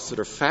allocate costs that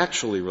are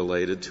factually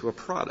related to a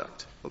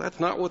product. Well, that's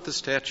not what the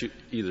statute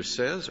either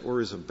says or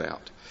is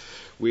about.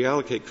 We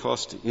allocate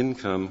costs to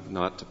income,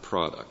 not to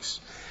products.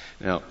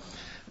 Now,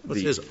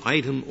 it says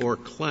item or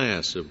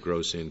class of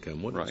gross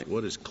income.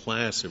 What is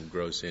class of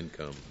gross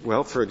income?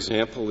 Well, for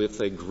example, if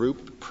they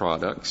group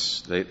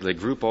products, they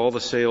group all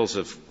the sales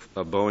of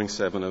Boeing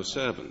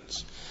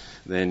 707s,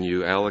 then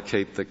you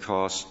allocate the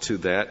cost to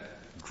that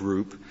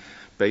group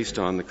based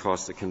on the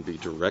cost that can be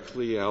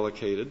directly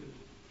allocated.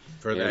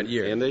 For that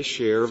year. And a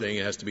share. Saying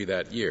it has to be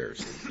that year.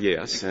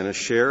 Yes, and a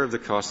share of the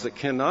cost that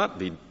cannot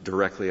be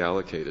directly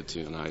allocated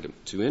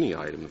to any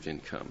item of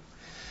income.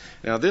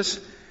 Now,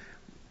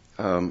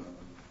 the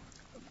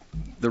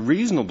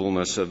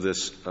reasonableness of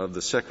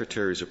the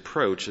Secretary's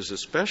approach is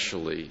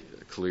especially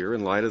clear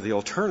in light of the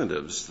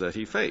alternatives that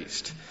he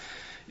faced.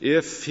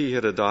 If he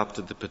had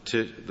adopted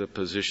the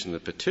position the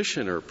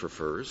petitioner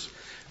prefers,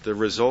 the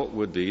result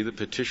would be the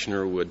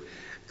petitioner would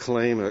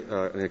claim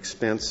an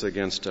expense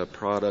against a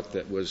product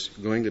that was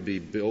going to be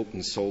built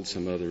and sold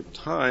some other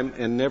time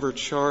and never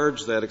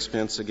charge that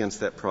expense against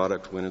that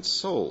product when it's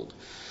sold.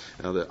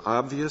 Now, the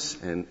obvious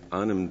and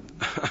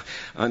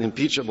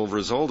unimpeachable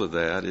result of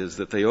that is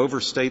that they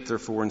overstate their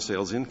foreign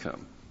sales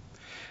income.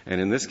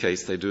 And in this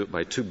case, they do it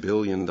by $2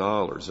 billion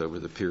over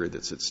the period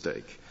that's at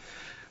stake.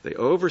 They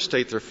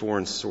overstate their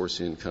foreign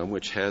source income,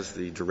 which has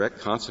the direct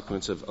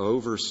consequence of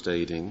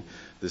overstating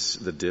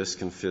the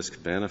DISC and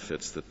FISC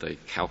benefits that they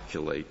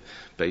calculate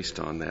based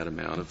on that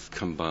amount of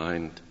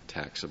combined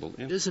taxable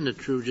income. Isn't it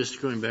true,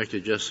 just going back to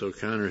Justice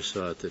O'Connor's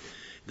thought,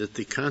 that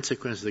the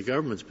consequence of the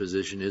government's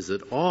position is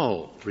that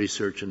all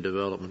research and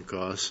development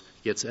costs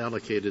gets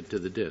allocated to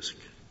the DISC?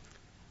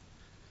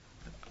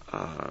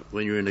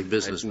 When you're in a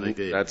business like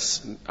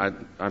this. I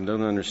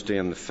don't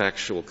understand the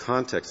factual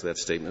context of that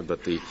statement,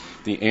 but the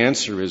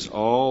answer is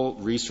all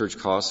research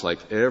costs,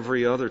 like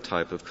every other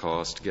type of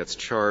cost, gets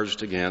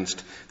charged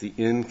against the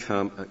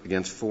income,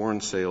 against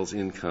foreign sales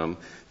income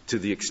to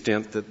the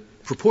extent that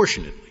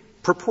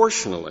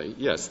Proportionally,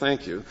 yes,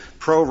 thank you.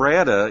 Pro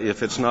rata,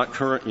 if it's not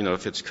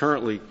if it's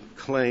currently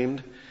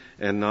claimed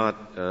and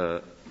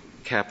not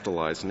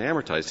capitalized and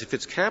amortized. If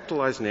it's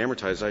capitalized and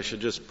amortized, I should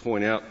just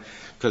point out,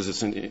 because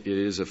it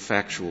is a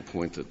factual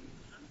point that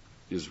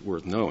is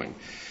worth knowing.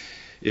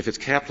 If it's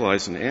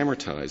capitalized and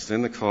amortized,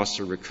 then the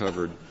costs are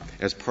recovered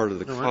as part of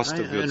the cost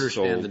of goods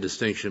sold. I understand the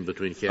distinction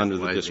between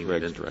capitalizing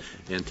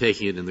and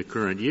taking it in the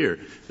current year.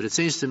 But it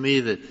seems to me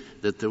that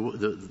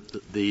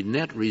the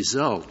net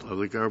result of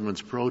the government's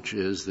approach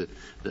is that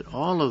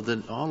all of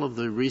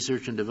the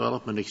research and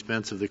development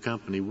expense of the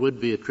company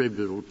would be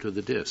attributable to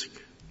the DISC.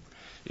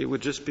 It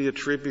would just be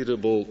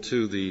attributable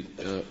to the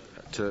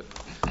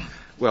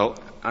well,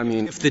 I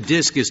mean, if the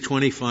DISC is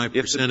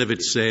 25% of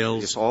its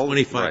sales,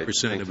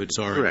 25% of its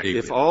R&D.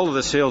 If all of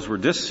the sales were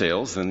DISC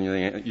sales, then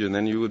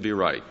you would be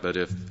right. But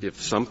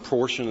if some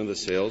portion of the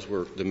sales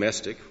were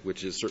domestic,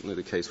 which is certainly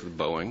the case with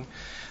Boeing,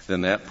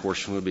 then that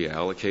portion would be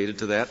allocated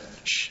to that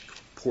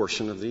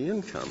portion of the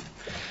income.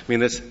 I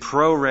mean, this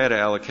pro rata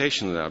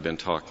allocation that I've been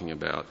talking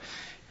about,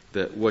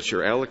 that what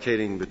you're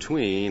allocating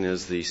between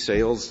is the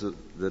sales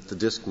that the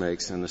DISC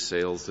makes and the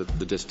sales that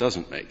the DISC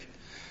doesn't make.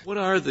 What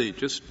are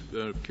just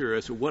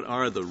curious, what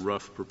are the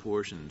rough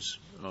proportions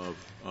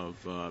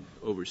of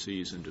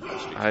overseas and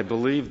domestic? I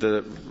believe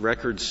the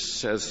record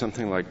says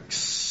something like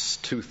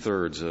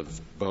 2/3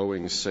 of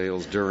Boeing's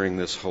sales during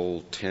this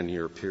whole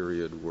 10-year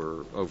period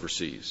were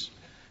overseas,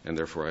 and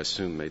therefore I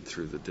assume made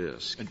through the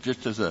DISC.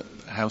 Just as a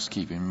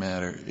housekeeping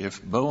matter,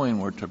 if Boeing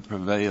were to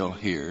prevail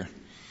here,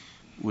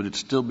 would it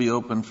still be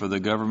open for the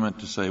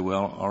government to say,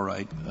 well, all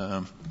right,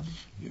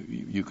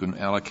 you can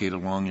allocate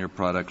along your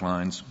product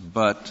lines,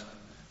 but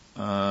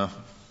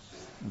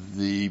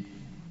the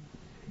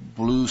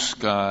blue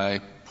sky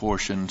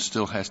portion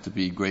still has to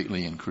be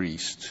greatly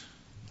increased?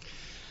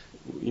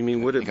 You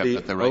mean would it be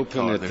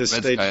open at this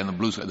stage? The red sky and the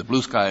blue sky. The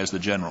blue sky is the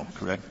general,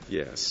 correct?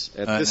 Yes.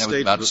 At this stage,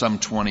 was about some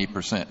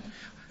 20%.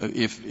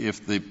 If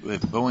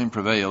Boeing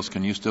prevails,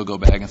 can you still go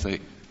back and say,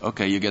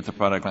 okay, you get the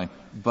product line,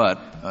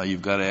 but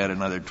you've got to add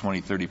another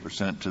 20,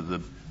 30% to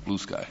the blue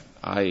sky?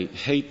 I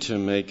hate to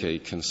make a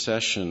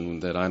concession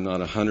that I'm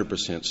not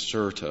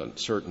 100%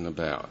 certain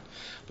about,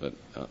 but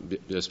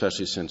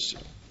especially since,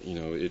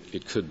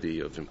 it could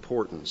be of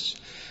importance.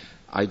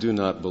 I do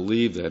not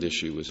believe that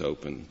issue is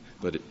open,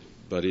 but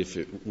if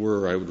it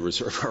were, I would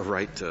reserve our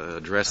right to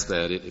address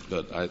that.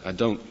 But I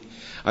don't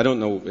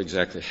know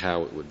exactly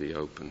how it would be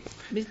open.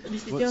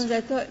 Mr. Jones,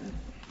 I thought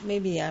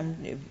maybe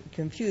I'm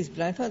confused,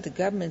 but I thought the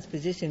government's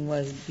position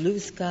was blue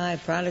sky,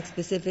 product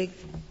specific.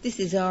 This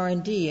is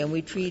R&D, and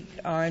we treat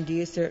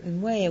R&D a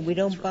certain way, and we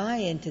don't buy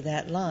into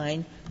that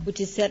line,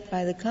 which is set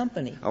by the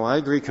company. Oh, I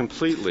agree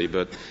completely,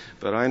 but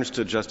I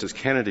understood Justice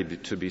Kennedy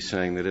to be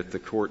saying that if the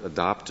Court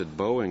adopted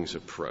Boeing's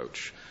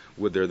approach,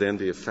 would there then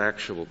be a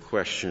factual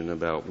question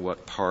about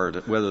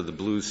whether the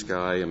blue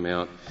sky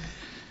amount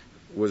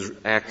was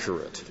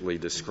accurately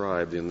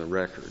described in the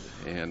record?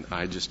 And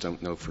I just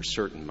don't know for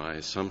certain. My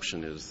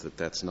assumption is that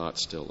that's not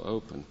still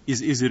open.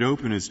 Is it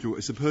open as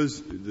to,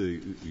 suppose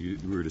you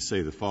were to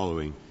say the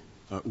following,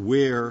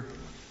 where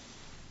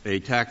a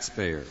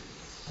taxpayer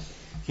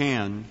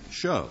can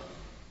show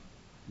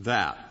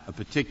that a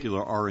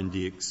particular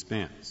R&D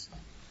expense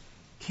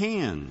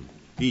can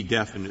be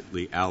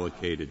definitely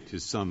allocated to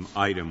some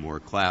item or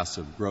class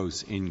of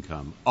gross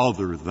income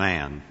other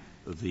than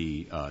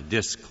the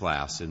DISC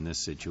class in this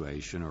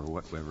situation or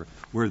whatever,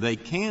 where they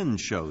can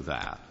show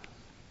that,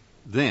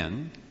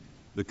 then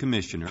the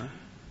Commissioner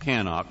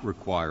cannot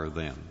require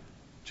them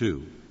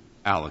to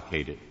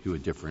allocate it to a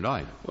different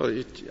item.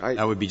 Well,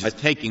 that would be just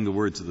taking the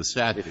words of the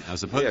statute. I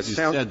suppose you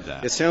said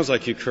that. It sounds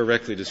like you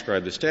correctly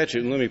described the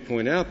statute. And let me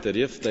point out that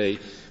if they,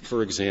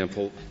 for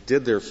example,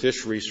 did their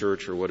fish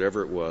research or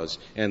whatever it was,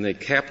 and they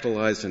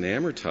capitalized and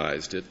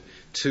amortized it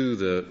to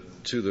the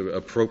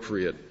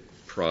appropriate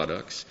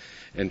products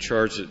and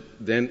charged it,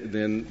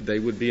 then they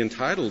would be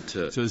entitled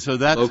to so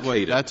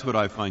that's what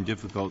I find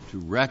difficult to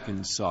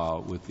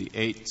reconcile with the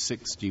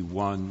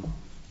 861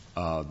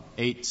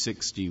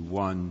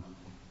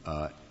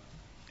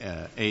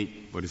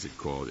 what is it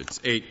called?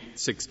 It's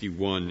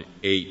 861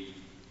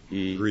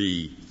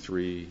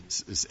 8.3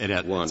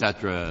 et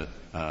cetera,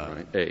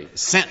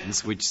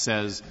 sentence which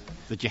says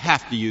that you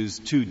have to use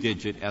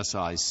two-digit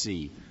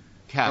SIC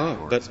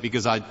categories,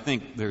 because I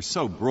think they're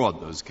so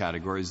broad, those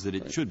categories, that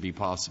it should be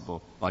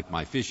possible, like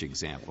my fish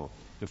example,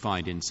 to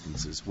find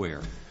instances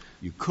where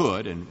you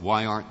could, and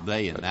why aren't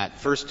they in that?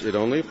 First, that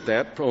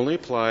only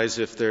applies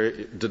if they're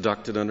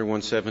deducted under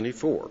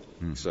 174.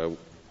 So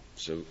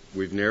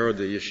we've narrowed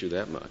the issue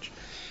that much.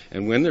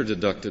 And when they're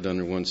deducted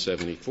under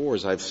 174,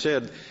 as I've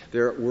said,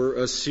 there were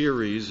a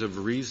series of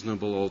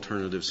reasonable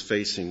alternatives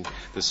facing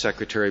the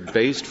Secretary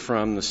based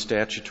from the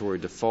statutory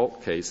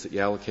default case that you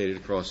allocated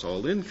across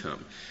all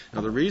income. Now,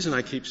 the reason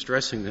I keep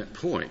stressing that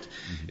point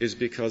is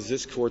because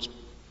this Court's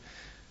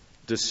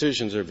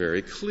decisions are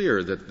very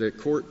clear that the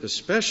Court,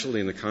 especially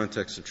in the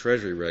context of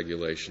Treasury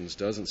regulations,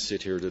 doesn't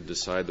sit here to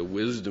decide the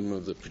wisdom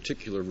of the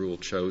particular rule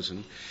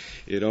chosen.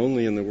 It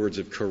only, in the words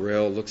of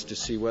Carrell, looks to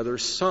see whether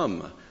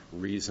some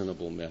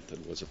reasonable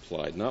method was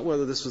applied, not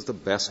whether this was the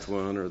best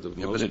one or the most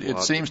logical. But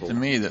it seems to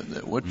me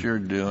that what you're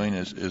doing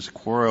is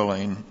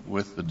quarreling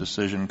with the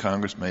decision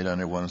Congress made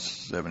under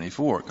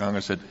 174.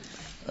 Congress said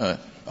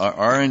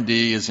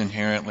R&D is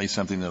inherently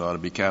something that ought to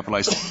be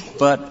capitalized,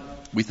 but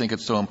we think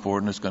it's so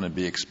important it's going to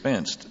be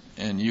expensed.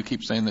 And you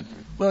keep saying that,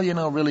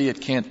 well, really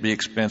it can't be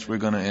expensed. We're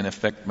going to, in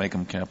effect, make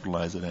them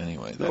capitalize it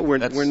anyway. No,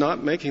 we're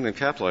not making them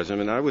capitalize. I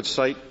mean, I would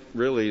cite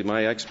really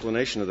my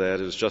explanation of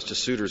that is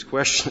Justice Souter's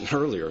question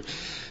earlier,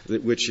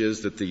 which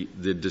is that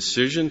the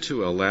decision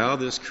to allow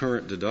this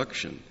current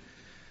deduction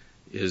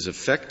is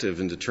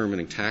effective in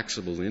determining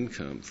taxable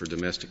income for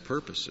domestic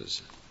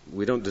purposes.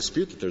 We don't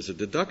dispute that there's a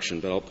deduction,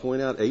 but I'll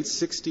point out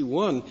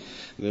 861,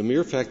 the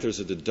mere fact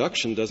there's a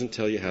deduction doesn't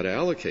tell you how to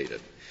allocate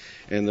it.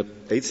 And the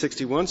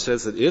 861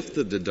 says that if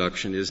the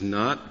deduction is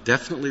not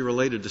definitely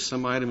related to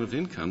some item of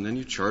income, then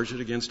you charge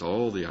it against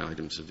all the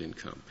items of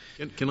income.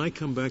 Can I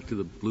come back to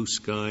the blue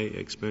sky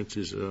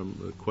expenses? A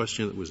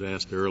question that was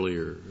asked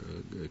earlier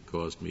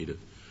caused me to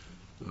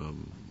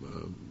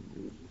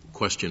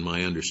question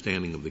my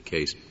understanding of the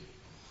case.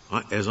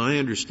 As I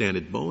understand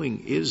it,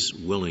 Boeing is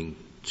willing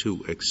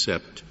to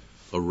accept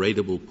a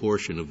rateable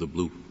portion of the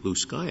blue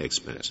sky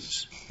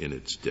expenses in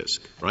its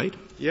DISC, right?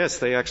 Yes,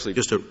 they actually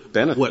just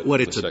benefit.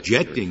 What it's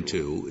objecting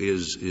to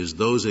is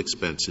those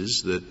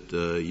expenses that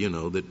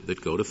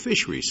that go to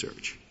fish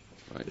research.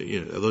 Right.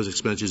 Those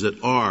expenses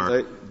that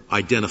are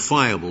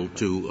identifiable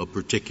to a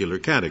particular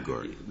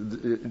category.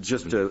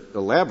 Just to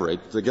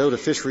elaborate, they go to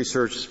fish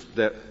research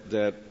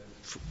that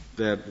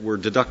were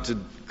deducted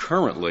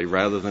currently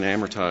rather than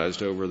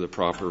amortized over the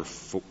proper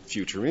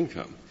future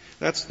income.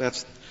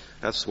 That's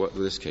what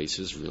this case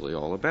is really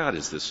all about,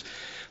 is this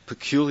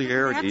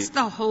peculiarity. That's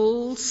the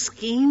whole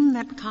scheme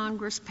that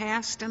Congress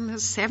passed in the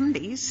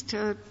 70s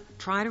to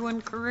try to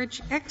encourage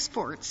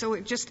export. So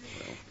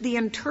the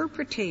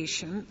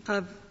interpretation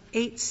of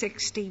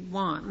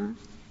 861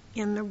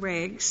 in the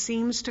regs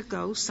seems to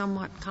go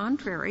somewhat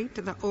contrary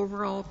to the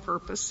overall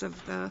purpose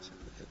of the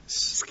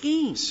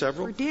scheme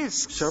for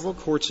discs. Several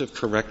courts have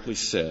correctly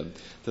said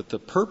that the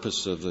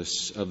purpose of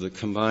the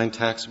combined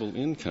taxable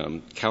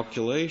income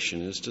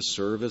calculation is to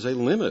serve as a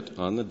limit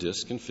on the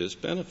disc and FISC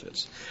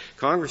benefits.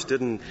 Congress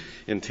didn't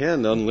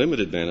intend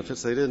unlimited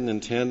benefits. They didn't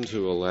intend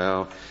to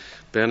allow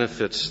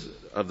benefits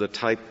of the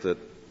type that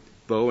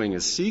Boeing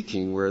is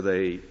seeking, where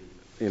they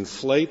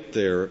inflate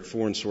their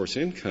foreign source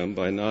income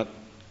by not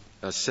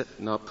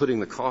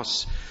putting the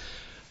costs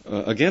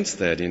against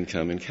that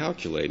income and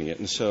calculating it.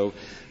 And so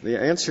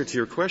the answer to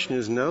your question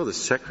is no, the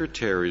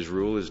Secretary's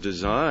rule is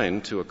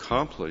designed to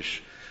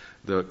accomplish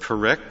the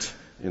correct,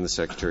 in the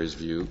Secretary's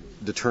view,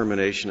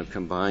 determination of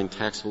combined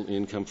taxable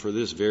income for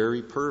this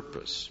very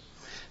purpose.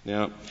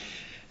 Now,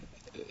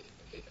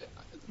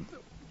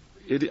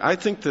 I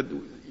think that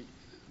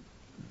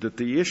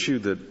the issue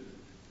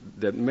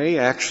that may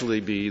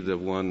actually be the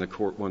one the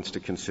Court wants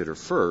to consider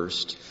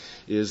first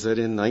is that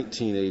in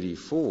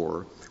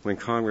 1984, when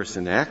Congress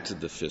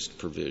enacted the FISC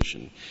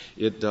provision,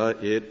 it,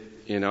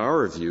 in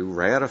our view,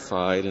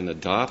 ratified and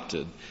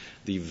adopted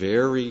the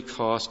very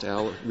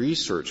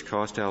research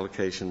cost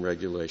allocation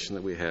regulation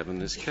that we have in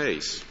this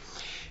case.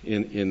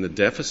 In the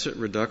Deficit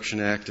Reduction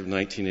Act of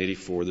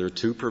 1984, there are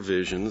two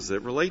provisions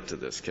that relate to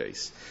this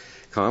case.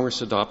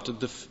 Congress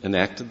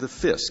enacted the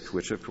FISC,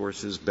 which, of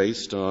course, is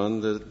based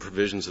on the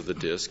provisions of the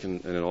DISC,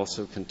 and it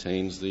also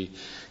contains the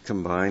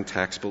combined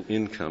taxable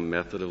income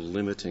method of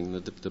limiting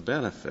the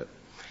benefit.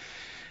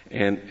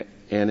 And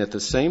at the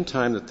same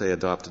time that they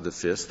adopted the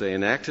FISC, they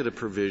enacted a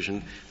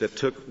provision that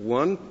took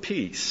one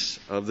piece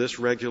of this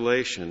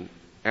regulation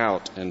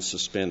out and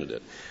suspended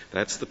it.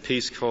 That's the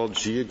piece called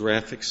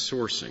geographic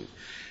sourcing.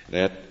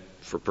 That,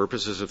 for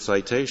purposes of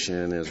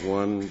citation, is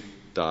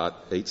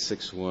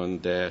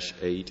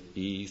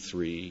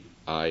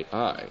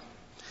 1.861-8E3II.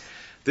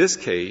 This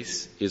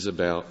case is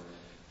about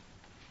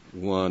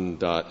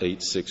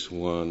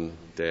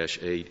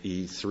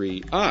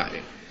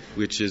 1.861-8E3I,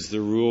 which is the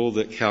rule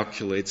that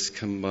calculates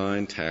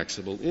combined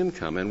taxable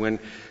income. And when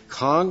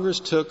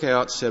Congress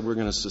said we're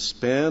going to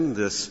suspend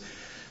this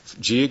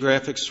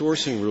geographic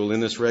sourcing rule in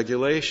this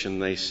regulation,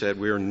 they said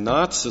we are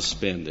not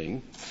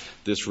suspending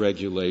this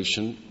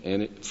regulation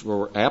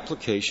for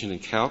application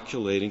and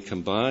calculating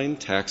combined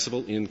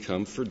taxable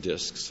income for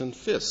DISCs and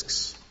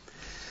FISCs.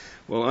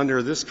 Well,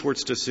 under this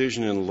Court's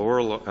decision in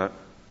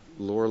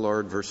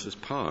Lorillard versus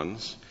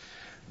Pons,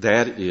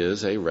 that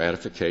is a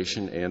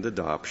ratification and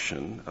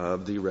adoption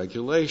of the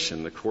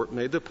regulation. The Court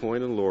made the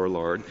point in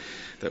Lorillard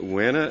that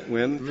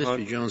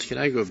Mr. Jones, can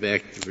I go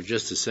back for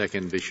just a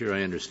second and be sure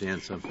I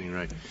understand something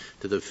right,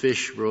 to the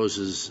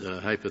fish-roses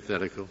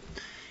hypothetical?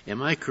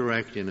 Am I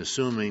correct in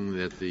assuming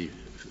that the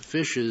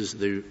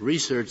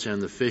research on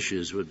the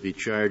fishes would be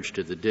charged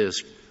to the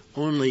DISC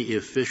only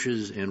if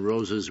fishes and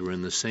roses were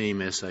in the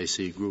same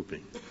SIC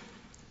grouping?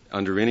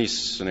 Under any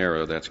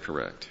scenario, that's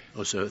correct.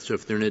 Oh, so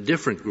if they're in a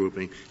different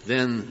grouping,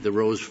 then the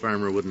rose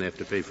farmer wouldn't have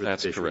to pay for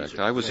that's the fish. That's correct. Research.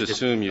 I was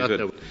assuming you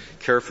had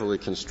carefully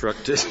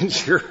constructed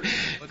your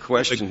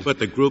question. But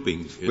the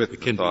grouping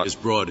can be as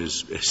broad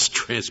as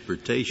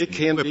transportation. It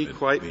can be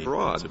quite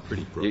broad.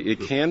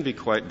 It can be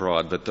quite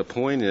broad, but the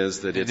point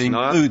is that it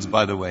includes,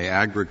 by the way,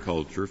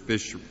 agriculture,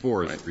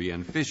 forestry,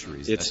 and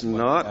fisheries. It's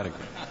not.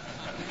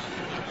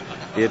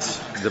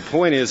 The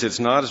point is it's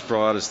not as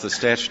broad as the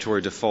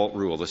statutory default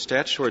rule. The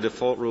statutory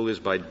default rule is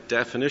by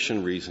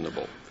definition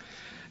reasonable.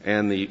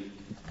 And the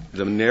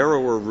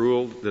narrower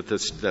rule that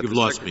You've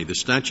lost me. The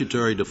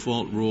statutory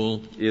default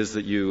rule is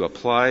that you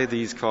apply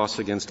these costs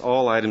against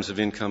all items of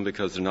income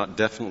because they're not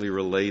definitely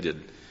related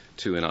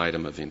to an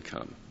item of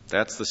income.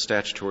 That's the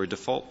statutory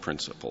default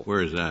principle.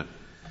 Where is that?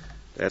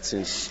 That's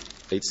in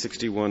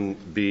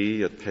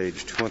 861B at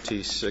page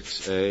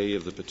 26A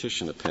of the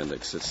petition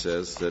appendix. It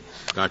says that.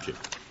 Gotcha.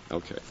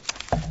 Okay.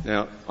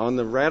 Now, on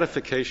the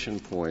ratification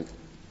point,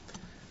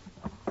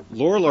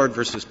 Lorillard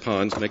versus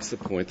Pons makes the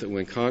point that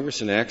when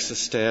Congress enacts a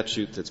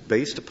statute that's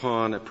based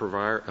upon the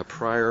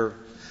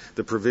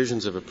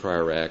provisions of a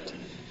prior act,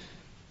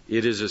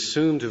 it is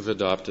assumed to have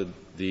adopted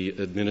the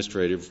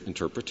administrative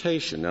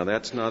interpretation. Now,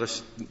 that's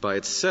not by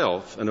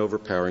itself an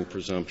overpowering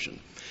presumption.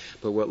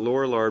 But what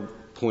Lorillard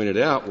pointed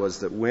out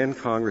was that when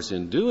Congress,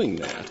 in doing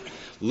that,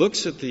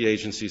 looks at the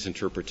agency's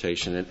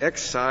interpretation and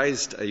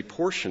excised a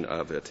portion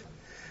of it,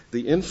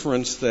 the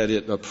inference that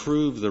it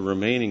approved the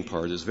remaining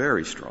part is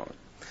very strong.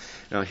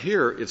 Now,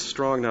 here it's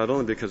strong not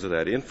only because of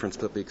that inference,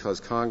 but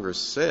because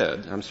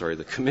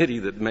the committee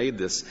that made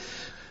this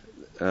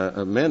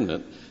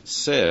amendment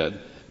said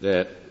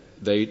that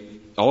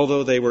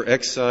although they were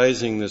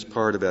excising this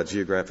part about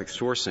geographic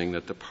sourcing,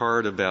 that the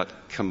part about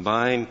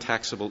combined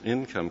taxable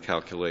income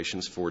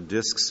calculations for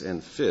DISCs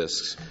and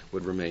FISCs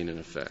would remain in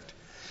effect.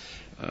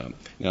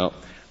 Now,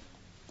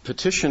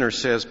 Petitioner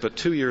says, but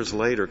 2 years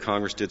later,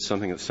 Congress did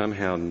something that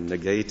somehow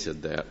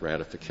negated that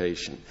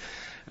ratification.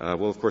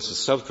 Well, of course, the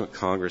subsequent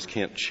Congress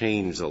can't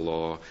change the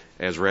law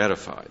as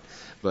ratified.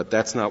 But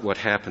that's not what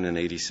happened in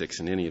 86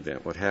 in any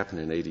event. What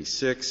happened in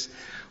 86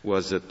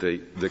 was that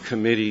the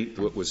committee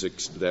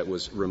that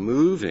was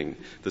removing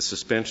the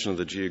suspension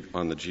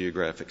on the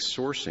geographic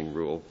sourcing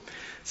rule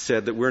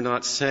said that we're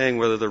not saying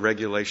whether the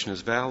regulation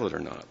is valid or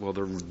not. Well,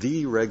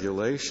 the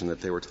regulation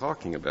that they were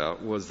talking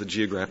about was the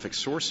geographic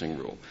sourcing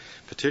rule.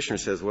 Petitioner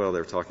says, well, they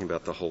were talking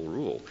about the whole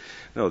rule.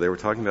 No, they were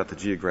talking about the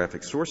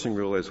geographic sourcing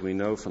rule, as we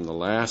know from the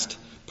last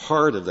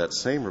part of that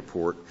same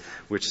report,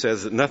 which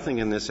says that nothing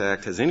in this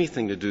Act has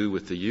anything to do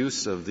with the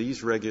use of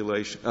these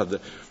regulations, of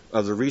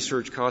the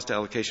research cost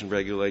allocation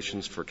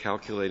regulations for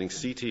calculating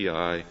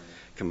CTI,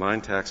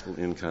 combined taxable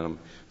income,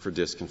 for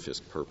DISC and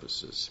FISC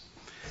purposes.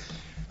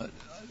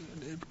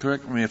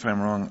 Correct me if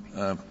I'm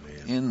wrong.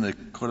 In the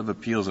Court of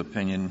Appeals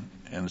opinion,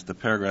 and it's the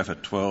paragraph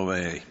at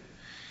 12A,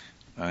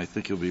 I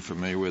think you'll be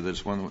familiar with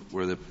this one,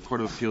 where the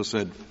Court of Appeals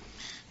said,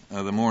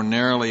 the more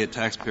narrowly a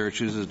taxpayer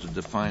chooses to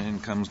define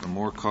incomes, the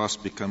more costs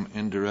become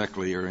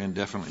indirectly or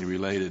indefinitely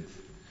related.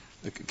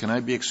 Can I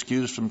be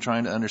excused from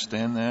trying to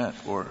understand that?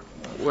 Or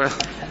well,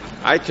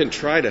 I can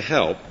try to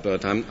help,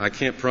 but I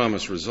can't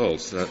promise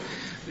results.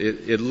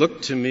 It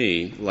looked to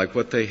me like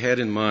what they had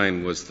in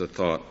mind was the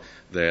thought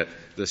that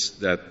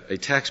a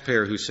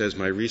taxpayer who says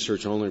my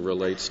research only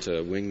relates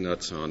to wing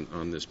nuts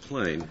on this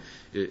plane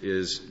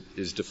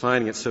is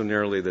defining it so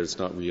narrowly that it's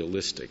not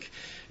realistic.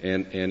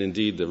 And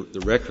indeed,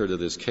 the record of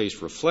this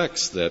case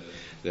reflects that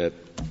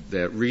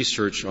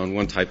research on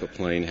one type of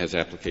plane has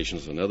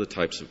applications on other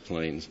types of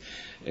planes.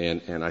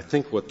 And I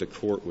think what the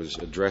Court was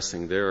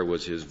addressing there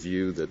was his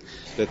view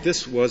that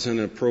this was an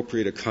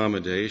appropriate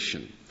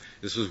accommodation.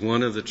 This was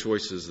one of the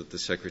choices that the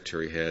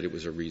Secretary had. It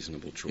was a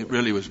reasonable choice. It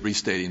really was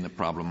restating the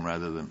problem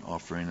rather than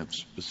offering a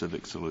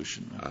specific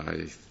solution.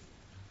 I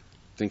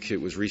think it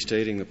was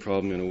restating the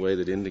problem in a way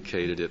that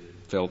indicated it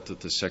felt that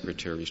the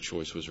Secretary's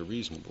choice was a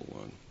reasonable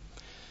one.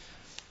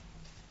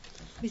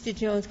 Mr.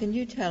 Jones, can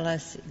you tell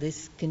us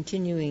this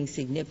continuing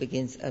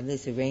significance of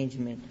this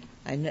arrangement?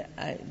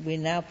 We're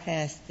now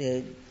past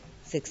the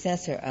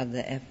successor of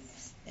the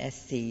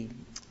FSC.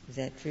 Is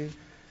that true?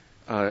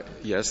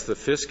 Yes, the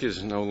FISC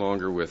is no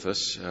longer with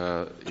us.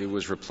 It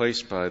was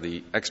replaced by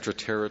the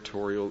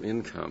extraterritorial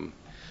income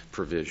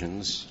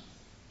provisions,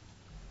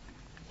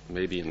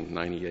 maybe in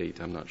 98,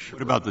 I'm not sure.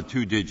 What about the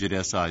two-digit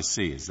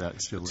SIC? Is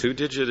that still?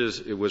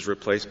 Two-digit it was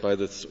replaced by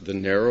the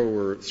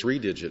narrower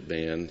three-digit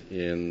band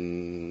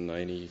in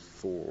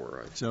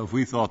 94. So if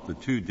we thought the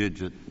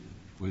two-digit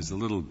was a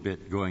little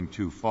bit going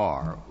too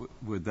far,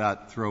 would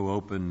that throw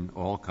open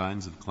all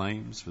kinds of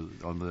claims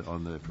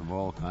from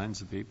all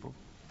kinds of people?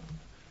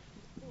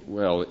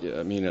 Well,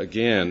 I mean,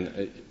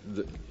 again,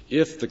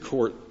 if the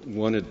Court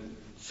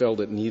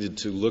felt it needed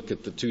to look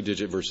at the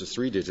two-digit versus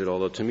three-digit,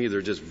 although to me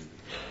they're just,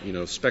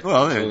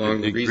 speculative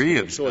along the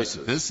reasonable choices.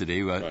 Well,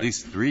 specificity, at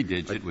least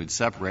three-digit would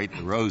separate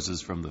the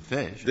roses from the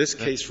fish. This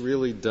case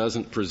really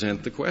doesn't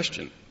present the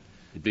question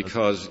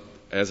because,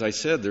 as I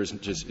said, there's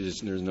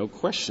no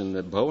question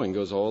that Boeing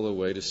goes all the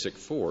way to SIC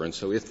 4. And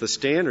so if the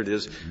standard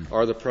is,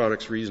 are the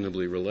products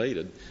reasonably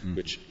related,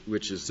 which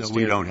is the standard. So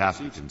we don't have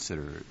to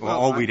consider it.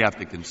 All we'd have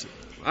to consider.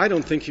 I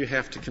don't think you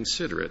have to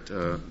consider it.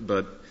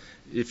 But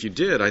if you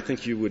did, I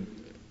think you would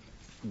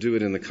do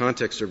it in the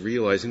context of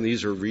realizing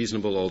these are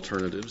reasonable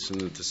alternatives and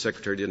that the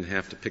Secretary didn't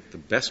have to pick the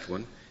best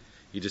one.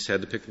 He just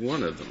had to pick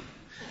one of them.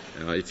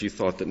 If you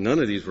thought that none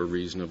of these were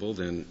reasonable,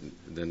 then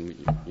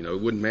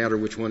it wouldn't matter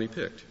which one he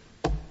picked.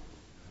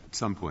 At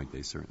some point,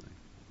 they certainly.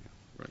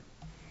 Right.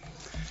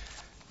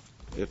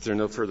 If there are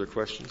no further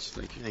questions,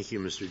 thank you. Thank you,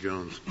 Mr.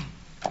 Jones.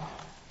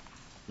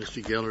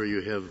 Mr. Geller,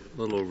 you have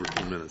a little over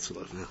 2 minutes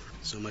left now.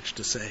 So much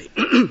to say.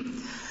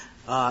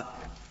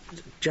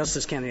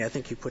 Justice Kennedy, I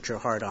think you put your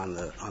heart on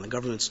the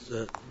government's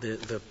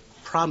the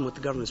problem with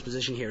the government's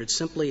position here. It's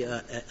simply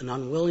an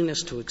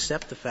unwillingness to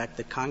accept the fact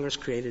that Congress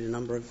created a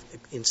number of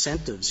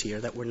incentives here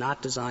that were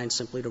not designed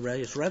simply to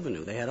raise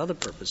revenue. They had other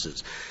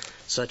purposes,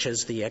 such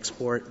as the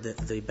export,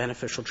 the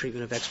beneficial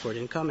treatment of export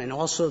income, and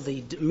also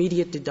the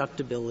immediate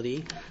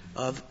deductibility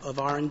of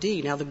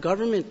R&D. Now, the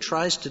government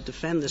tries to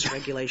defend this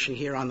regulation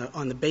here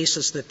on the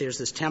basis that there's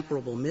this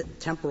temporal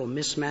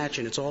mismatch,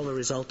 and it's all the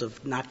result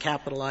of not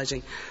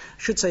capitalizing.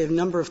 I should say a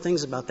number of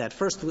things about that.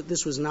 First,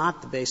 this was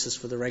not the basis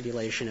for the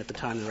regulation at the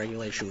time the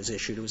regulation was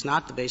issued. It was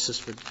not the basis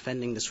for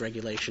defending this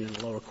regulation in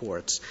the lower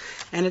courts.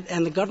 And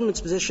the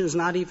government's position is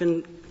not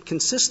even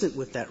consistent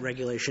with that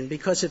regulation,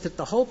 because if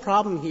the whole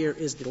problem here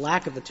is the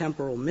lack of a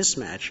temporal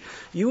mismatch,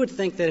 you would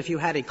think that if you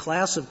had a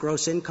class of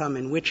gross income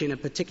in which in a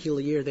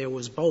particular year there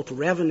was both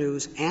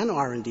revenues and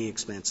R&D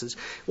expenses,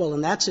 well,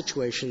 in that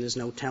situation there's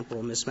no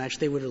temporal mismatch.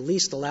 They would at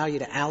least allow you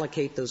to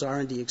allocate those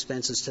R&D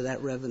expenses to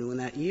that revenue in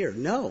that year.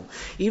 No.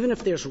 Even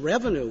if there's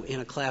revenue in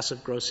a class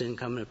of gross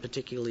income in a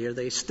particular year,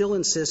 they still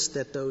insist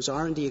that those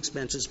R&D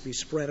expenses be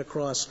spread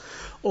across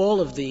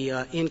all of the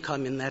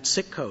income in that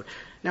SIC code.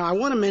 Now, I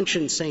want to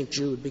mention St.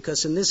 Jude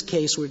because in this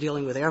case we're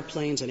dealing with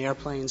airplanes,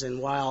 and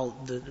while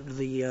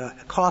the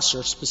costs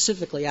are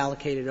specifically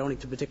allocated only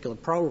to particular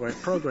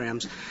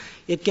programs,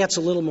 it gets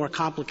a little more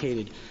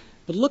complicated.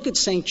 But look at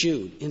St.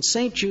 Jude. In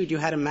St. Jude, you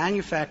had a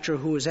manufacturer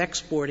who was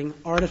exporting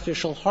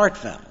artificial heart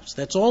valves.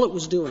 That's all it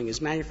was doing,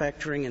 is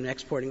manufacturing and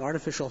exporting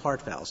artificial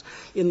heart valves.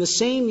 In the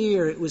same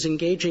year, it was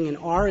engaging in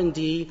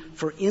R&D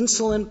for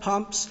insulin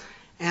pumps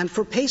and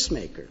for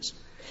pacemakers.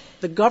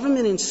 The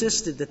government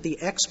insisted that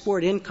the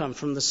export income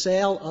from the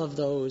sale of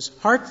those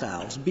heart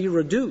valves be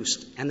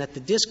reduced and that the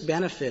DISC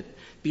benefit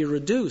be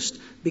reduced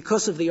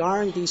because of the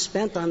R&D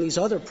spent on these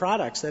other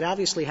products that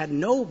obviously had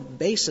no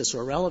basis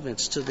or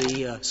relevance to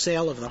the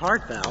sale of the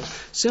heart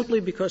valve,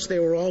 simply because they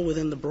were all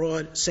within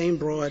the same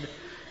broad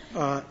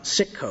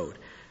SIC code.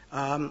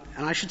 And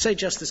I should say,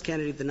 Justice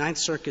Kennedy, the Ninth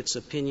Circuit's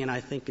opinion,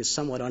 I think, is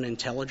somewhat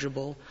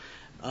unintelligible.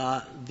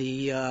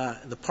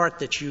 The part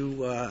that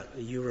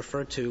you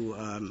refer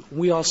to,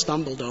 we all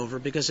stumbled over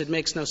because it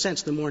makes no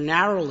sense. The more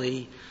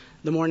narrowly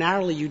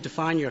you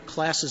define your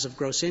classes of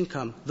gross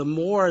income, the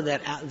more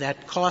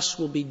that costs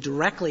will be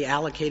directly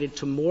allocated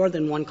to more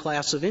than one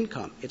class of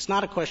income. It's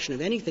not a question of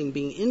anything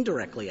being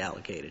indirectly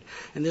allocated.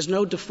 And there's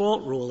no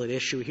default rule at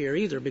issue here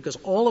either, because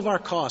all of our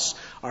costs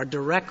are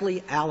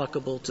directly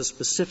allocable to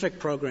specific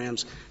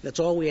programs.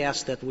 That's all we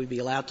ask that we be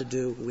allowed to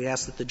do. We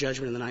ask that the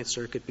judgment in the Ninth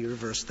Circuit be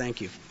reversed.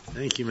 Thank you.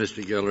 Thank you,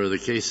 Mr. Geller. The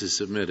case is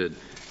submitted.